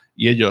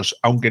 Y ellos,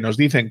 aunque nos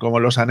dicen cómo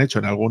los han hecho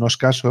en algunos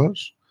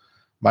casos,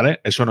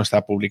 ¿vale? Eso no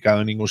está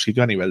publicado en ningún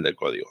sitio a nivel de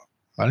código,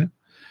 ¿vale?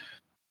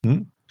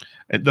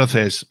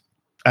 Entonces,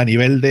 a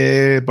nivel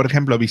de, por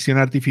ejemplo, visión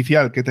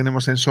artificial, ¿qué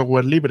tenemos en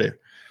software libre?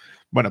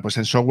 Bueno, pues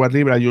en software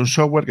libre hay un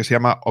software que se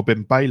llama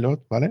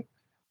OpenPilot, ¿vale?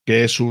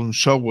 Que es un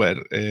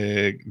software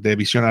de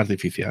visión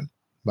artificial,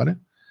 ¿vale?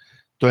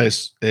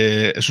 Entonces,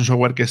 es un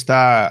software que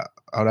está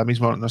ahora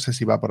mismo, no sé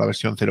si va por la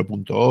versión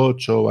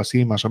 0.8 o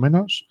así, más o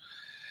menos,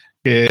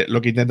 que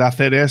lo que intenta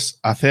hacer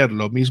es hacer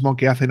lo mismo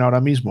que hacen ahora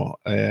mismo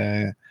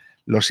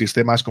los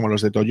sistemas como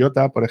los de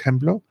Toyota, por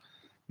ejemplo,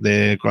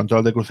 de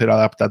control de crucero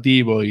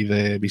adaptativo y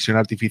de visión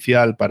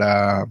artificial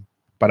para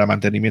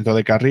mantenimiento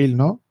de carril,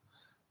 ¿no?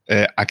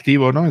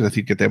 Activo, ¿no? Es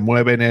decir, que te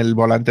mueven el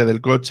volante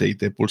del coche y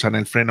te pulsan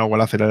el freno o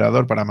el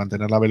acelerador para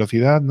mantener la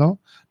velocidad,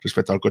 ¿no?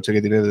 Respecto al coche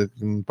que tiene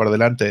por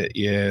delante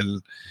y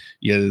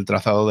el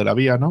trazado de la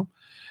vía, ¿no?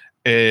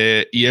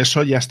 Y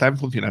eso ya está en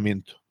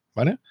funcionamiento,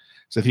 ¿vale?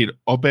 Es decir,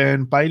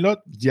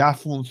 OpenPilot ya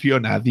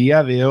funciona a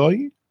día de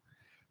hoy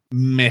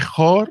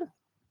mejor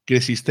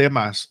que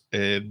sistemas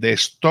de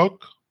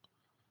stock.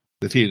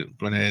 Es decir,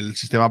 con el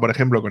sistema, por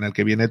ejemplo, con el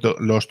que vienen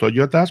los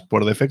Toyotas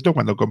por defecto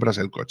cuando compras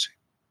el coche.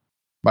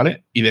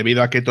 ¿Vale? Y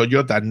debido a que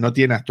Toyota no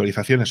tiene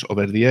actualizaciones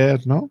over the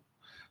air, ¿no?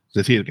 Es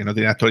decir, que no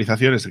tiene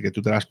actualizaciones de que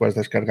tú te las puedes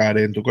descargar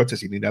en tu coche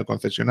sin ir al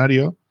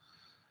concesionario,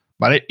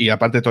 ¿vale? Y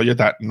aparte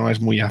Toyota no es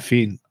muy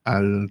afín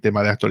al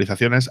tema de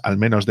actualizaciones, al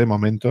menos de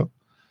momento,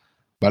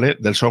 ¿vale?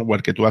 Del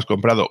software que tú has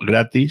comprado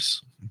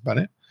gratis,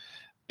 ¿vale?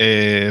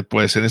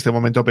 Pues en este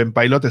momento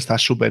OpenPilot está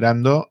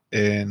superando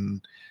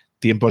en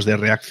tiempos de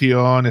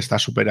reacción, está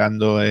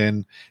superando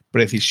en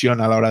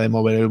precisión a la hora de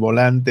mover el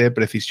volante,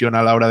 precisión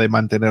a la hora de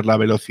mantener la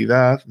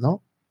velocidad,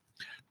 ¿no?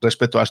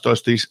 Respecto a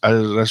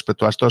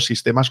estos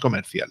sistemas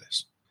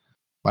comerciales,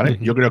 ¿vale?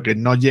 Yo creo que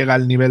no llega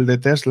al nivel de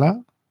Tesla,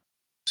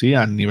 sí,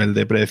 al nivel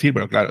de predecir,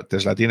 pero claro,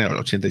 Tesla tiene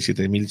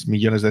 87.000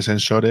 millones de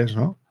sensores,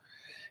 ¿no?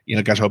 Y en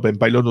el caso de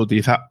OpenPilot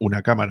utiliza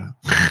una cámara.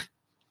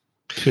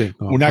 Sí,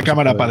 no, una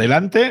cámara para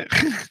adelante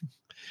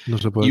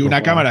y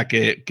una cámara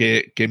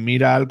que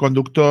mira al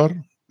conductor,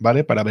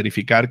 ¿vale? Para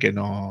verificar que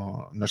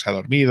no se ha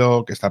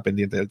dormido, que está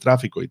pendiente del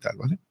tráfico y tal,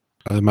 ¿vale?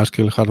 Además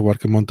que el hardware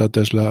que monta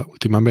Tesla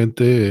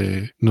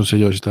últimamente, no sé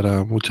yo si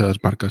estará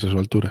muchas marcas a su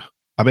altura.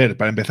 A ver,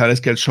 para empezar es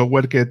que el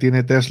software que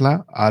tiene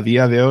Tesla a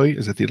día de hoy,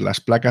 es decir,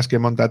 las placas que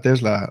monta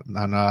Tesla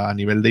a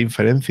nivel de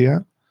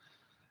inferencia,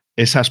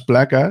 esas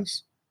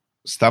placas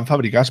están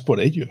fabricadas por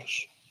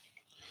ellos.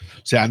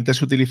 O sea,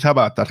 antes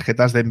utilizaba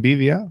tarjetas de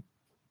Nvidia,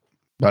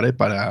 ¿vale?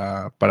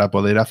 Para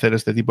poder hacer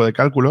este tipo de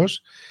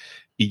cálculos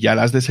y ya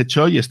las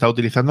desechó y está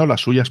utilizando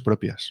las suyas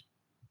propias.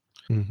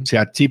 O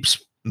sea,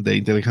 chips de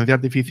inteligencia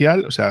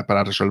artificial, o sea,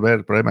 para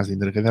resolver problemas de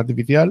inteligencia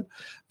artificial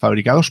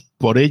fabricados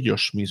por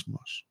ellos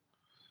mismos.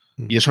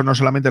 Y eso no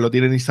solamente lo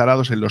tienen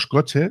instalados en los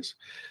coches,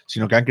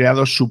 sino que han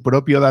creado su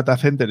propio data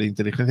center de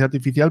inteligencia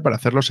artificial para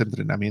hacer los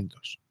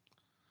entrenamientos.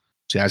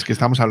 O sea, es que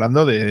estamos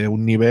hablando de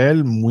un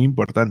nivel muy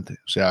importante.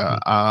 O sea,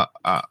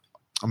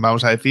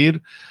 vamos a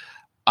decir,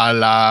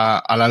 al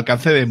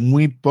alcance de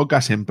muy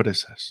pocas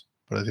empresas,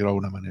 por decirlo de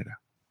alguna manera.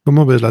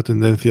 ¿Cómo ves la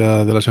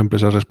tendencia de las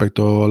empresas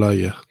respecto a la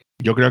IA?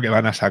 Yo creo que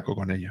van a saco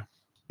con ello.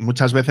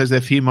 Muchas veces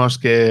decimos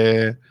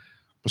que,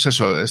 pues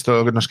eso,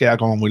 esto nos queda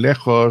como muy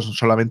lejos,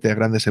 solamente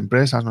grandes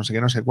empresas, no sé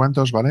qué, no sé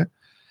cuántos, ¿vale?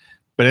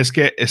 Pero es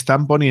que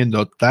están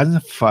poniendo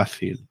tan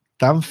fácil,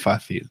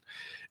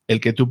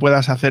 el que tú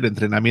puedas hacer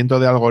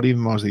entrenamiento de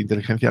algoritmos de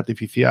inteligencia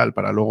artificial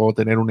para luego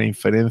tener una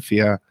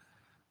inferencia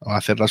o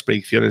hacer las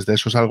predicciones de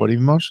esos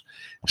algoritmos,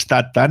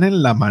 está tan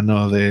en la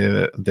mano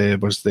de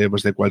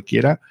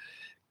cualquiera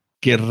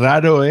que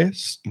raro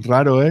es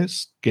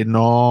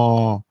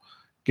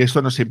que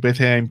esto no se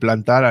empiece a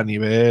implantar a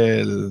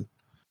nivel,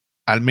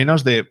 al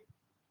menos de,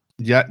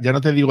 ya no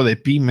te digo de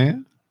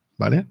pyme,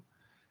 ¿vale?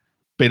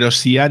 Pero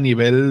sí a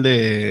nivel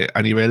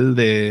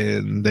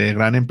de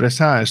gran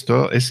empresa,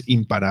 esto es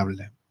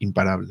imparable.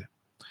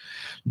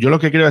 Yo lo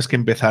que creo es que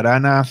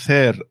empezarán a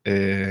hacer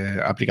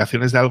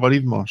aplicaciones de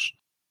algoritmos.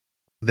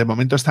 De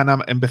momento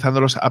están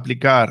empezándolos a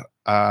aplicar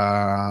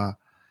al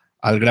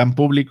gran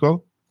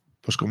público,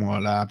 pues como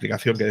la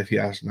aplicación que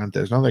decías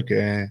antes, ¿no? De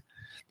que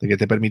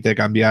te permite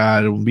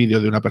cambiar un vídeo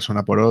de una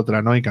persona por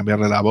otra, ¿no? Y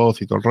cambiarle la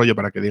voz y todo el rollo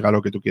para que diga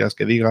lo que tú quieras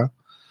que diga,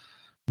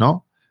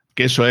 ¿no?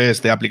 Que eso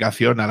es de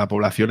aplicación a la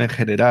población en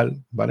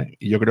general, ¿vale?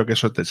 Y yo creo que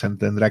eso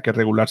tendrá que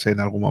regularse en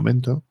algún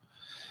momento,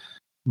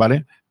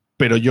 ¿vale?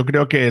 Pero yo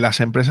creo que las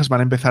empresas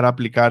van a empezar a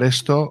aplicar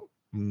esto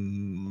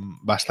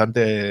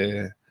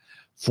bastante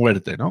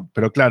fuerte, ¿no?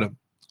 Pero claro,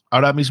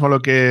 ahora mismo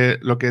yo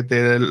creo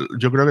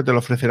que te lo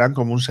ofrecerán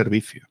como un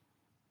servicio.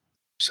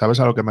 ¿Sabes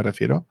a lo que me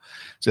refiero?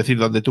 Es decir,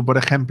 donde tú, por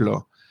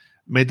ejemplo,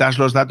 metas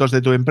los datos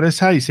de tu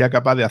empresa y sea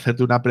capaz de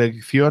hacerte una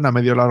predicción a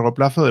medio o largo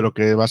plazo de lo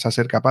que vas a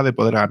ser capaz de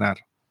poder ganar.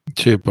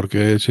 Sí,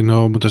 porque si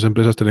no, muchas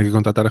empresas tienen que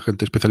contratar a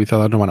gente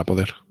especializada, no van a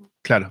poder.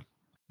 Claro.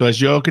 Entonces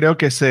yo creo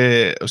que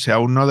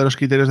uno de los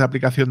criterios de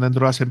aplicación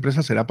dentro de las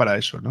empresas será para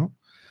eso, ¿no?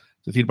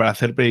 Es decir, para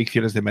hacer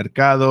predicciones de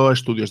mercado,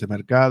 estudios de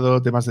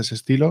mercado, temas de ese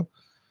estilo.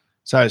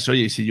 ¿Sabes?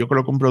 Oye, si yo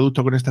coloco un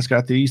producto con estas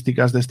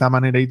características de esta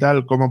manera y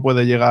tal, ¿cómo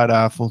puede llegar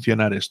a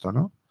funcionar esto,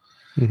 no?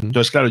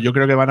 Entonces, claro, yo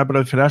creo que van a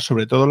proliferar,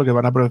 sobre todo lo que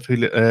van a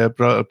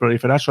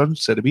proliferar son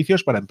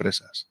servicios para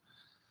empresas.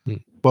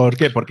 ¿Por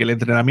qué? Porque el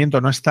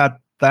entrenamiento no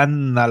está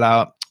tan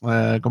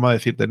 ¿cómo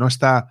decirte? No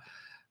está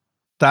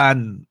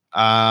tan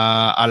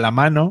a la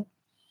mano,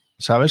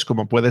 ¿sabes?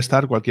 Como puede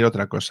estar cualquier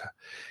otra cosa.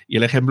 Y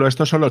el ejemplo de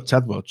esto son los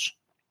chatbots.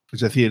 Es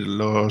decir,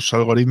 los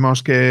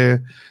algoritmos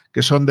que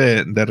son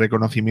de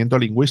reconocimiento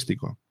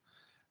lingüístico.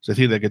 Es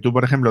decir, de que tú,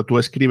 por ejemplo, tú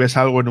escribes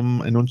algo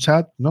en un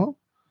chat, ¿no?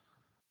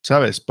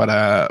 ¿Sabes?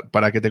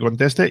 Para que te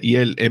conteste y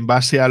él, en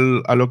base a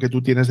lo que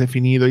tú tienes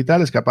definido y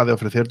tal, es capaz de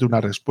ofrecerte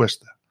una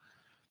respuesta.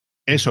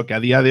 Eso que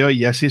a día de hoy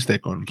ya existe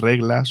con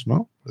reglas,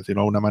 ¿no? Por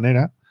decirlo de alguna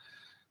manera,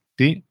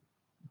 ¿sí?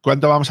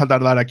 ¿Cuánto vamos a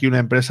tardar aquí una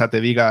empresa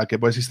te diga que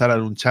puedes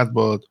instalar un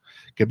chatbot,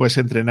 que puedes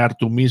entrenar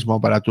tú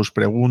mismo para tus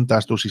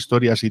preguntas, tus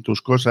historias y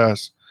tus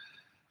cosas,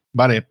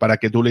 ¿vale? Para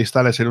que tú le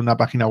instales en una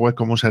página web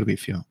como un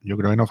servicio? Yo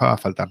creo que no va a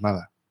faltar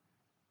nada.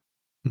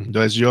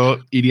 Entonces yo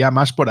iría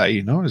más por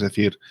ahí, ¿no? Es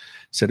decir,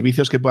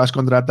 servicios que puedas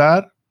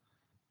contratar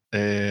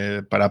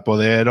para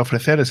poder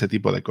ofrecer ese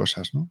tipo de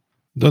cosas, ¿no?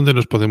 ¿Dónde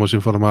nos podemos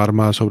informar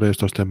más sobre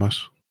estos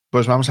temas?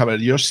 Pues vamos a ver,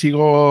 yo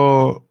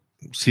sigo,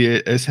 si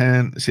es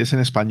en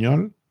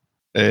español,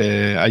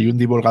 hay un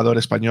divulgador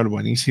español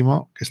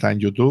buenísimo que está en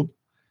YouTube,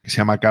 que se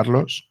llama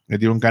Carlos, que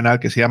tiene un canal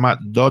que se llama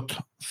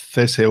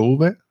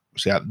 .csv, o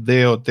sea,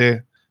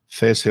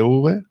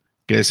 DOT-CSV,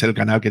 que es el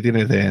canal que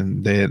tiene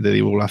de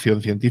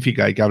divulgación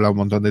científica y que habla un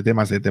montón de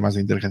temas de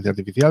inteligencia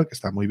artificial, que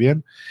está muy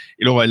bien.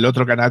 Y luego el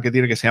otro canal que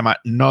tiene que se llama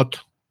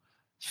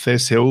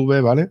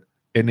NOT-CSV, ¿vale?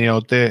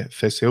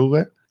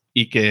 NOT-CSV,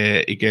 y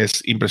que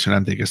es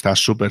impresionante y que está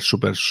súper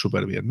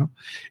bien, ¿no?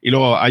 Y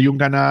luego hay un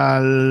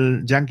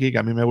canal yankee que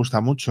a mí me gusta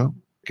mucho,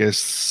 que es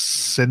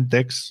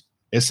Sentex,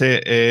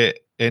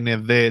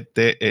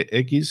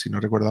 SENDTEX, si no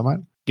recuerdo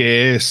mal,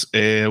 que es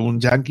un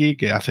yankee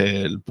que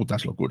hace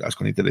putas locuras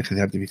con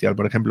inteligencia artificial.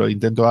 Por ejemplo,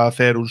 intento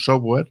hacer un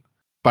software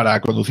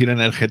para conducir en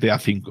el GTA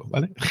V,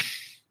 ¿vale?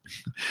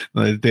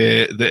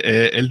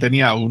 Él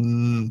tenía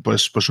un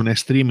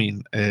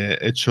streaming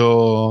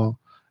hecho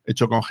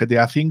con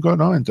GTA V,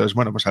 ¿no? Entonces,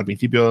 bueno, pues al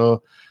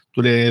principio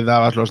tú le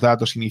dabas los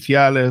datos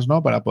iniciales,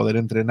 ¿no? Para poder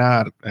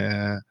entrenar,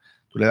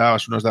 tú le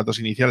dabas unos datos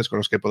iniciales con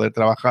los que poder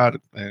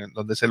trabajar,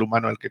 donde es el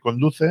humano el que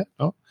conduce,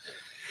 ¿no?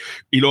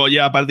 Y luego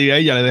ya a partir de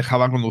ahí ya le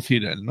dejaban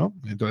conducir él, ¿no?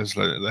 Entonces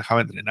le dejaba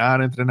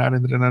entrenar,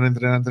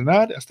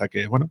 hasta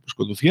que, bueno, pues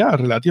conducía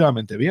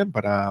relativamente bien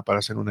para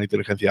ser una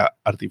inteligencia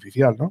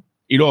artificial, ¿no?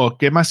 Y luego,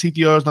 ¿qué más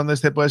sitios donde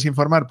te puedes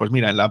informar? Pues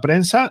mira, en la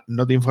prensa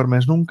no te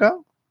informes nunca,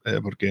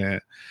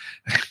 porque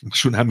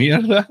es una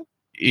mierda.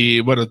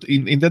 Y bueno,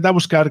 intenta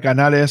buscar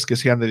canales que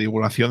sean de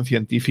divulgación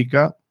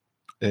científica,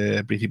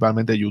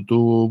 principalmente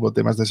YouTube o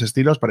temas de ese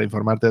estilo, para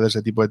informarte de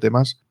ese tipo de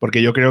temas,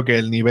 porque yo creo que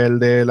el nivel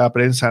de la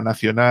prensa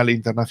nacional e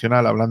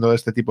internacional hablando de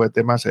este tipo de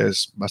temas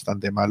es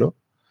bastante malo.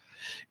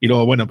 Y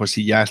luego, bueno, pues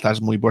si ya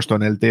estás muy puesto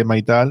en el tema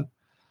y tal,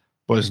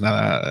 pues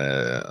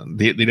nada,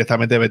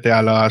 directamente vete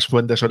a las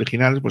fuentes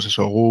originales, pues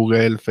eso,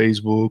 Google,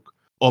 Facebook,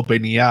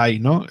 OpenAI,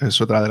 ¿no? Es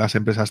otra de las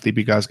empresas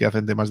típicas que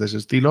hacen temas de ese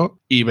estilo,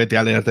 y vete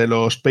a leerte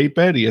los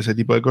papers y ese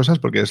tipo de cosas,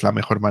 porque es la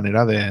mejor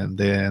manera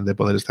de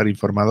poder estar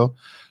informado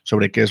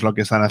sobre qué es lo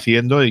que están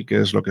haciendo y qué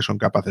es lo que son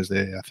capaces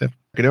de hacer.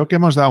 Creo que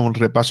hemos dado un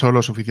repaso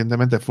lo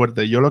suficientemente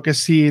fuerte. Yo lo que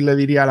sí le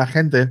diría a la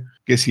gente,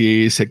 que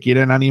si se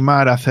quieren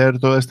animar a hacer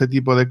todo este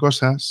tipo de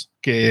cosas,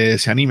 que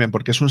se animen,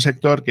 porque es un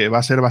sector que va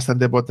a ser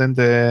bastante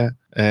potente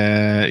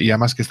y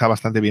además que está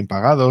bastante bien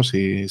pagado,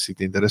 si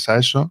te interesa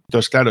eso.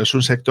 Entonces, claro, es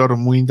un sector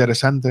muy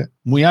interesante,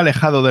 muy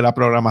alejado de la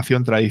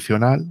programación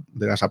tradicional,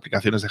 de las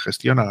aplicaciones de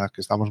gestión a las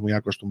que estamos muy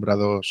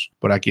acostumbrados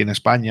por aquí en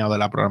España, o de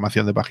la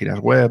programación de páginas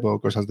web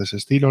o cosas de ese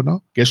estilo,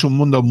 ¿no? Que es un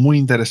mundo muy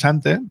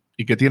interesante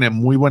y que tiene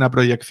muy buena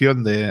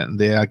proyección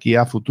de aquí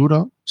a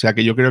futuro. O sea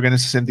que yo creo que en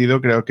ese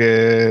sentido, creo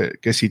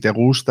que si te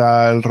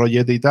gusta el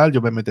rollete y tal,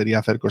 yo me metería a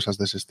hacer cosas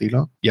de ese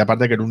estilo. Y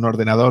aparte que en un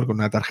ordenador con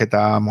una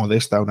tarjeta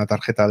modesta, una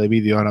tarjeta de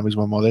vídeo ahora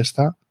mismo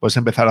modesta, puedes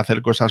empezar a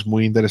hacer cosas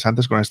muy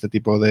interesantes con este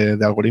tipo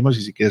de algoritmos,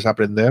 y si quieres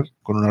aprender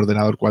con un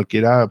ordenador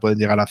cualquiera, pueden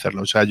llegar a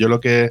hacerlo. O sea, yo lo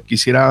que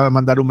quisiera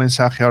mandar un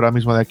mensaje ahora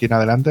mismo de aquí en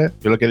adelante,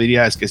 yo lo que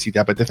diría es que si te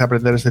apetece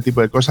aprender este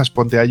tipo de cosas,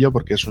 ponte a ello,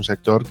 porque es un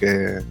sector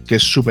que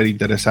es súper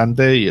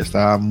interesante y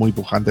está muy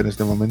pujante en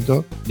este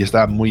momento y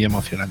está muy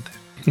emocionante.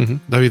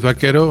 David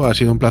Vaquero, ha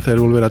sido un placer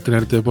volver a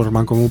tenerte por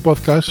Mancomún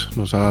Podcast.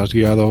 Nos has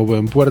guiado a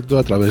buen puerto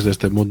a través de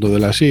este mundo de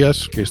las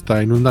IAs que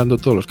está inundando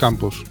todos los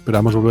campos.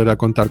 Esperamos volver a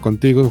contar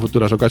contigo en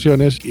futuras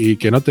ocasiones y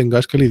que no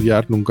tengas que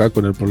lidiar nunca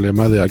con el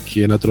problema de a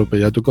quién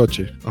atropella tu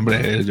coche.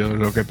 Hombre, yo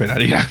lo que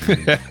esperaría.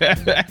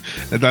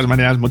 De todas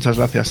maneras, muchas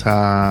gracias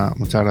a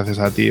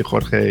ti,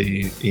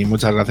 Jorge, y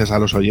muchas gracias a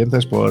los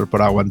oyentes por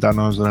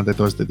aguantarnos durante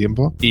todo este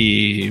tiempo.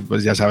 Y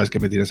pues ya sabes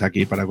que me tienes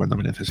aquí para cuando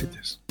me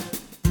necesites.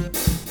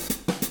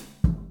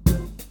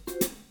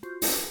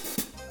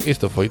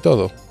 Isto foi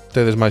todo.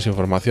 Tedes máis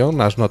información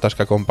nas notas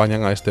que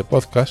acompañan a este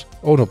podcast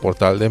ou no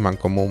portal de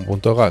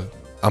mancomún.gal.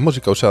 A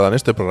música usada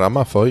neste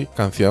programa foi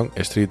canción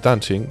Street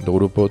Dancing do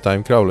grupo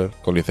Time Crawler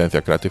con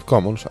licencia Creative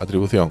Commons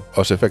atribución.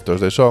 Os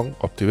efectos de son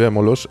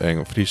obtivémolos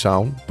en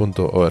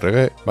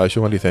freesound.org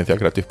baixo unha licencia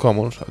Creative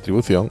Commons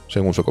atribución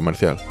sen uso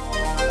comercial.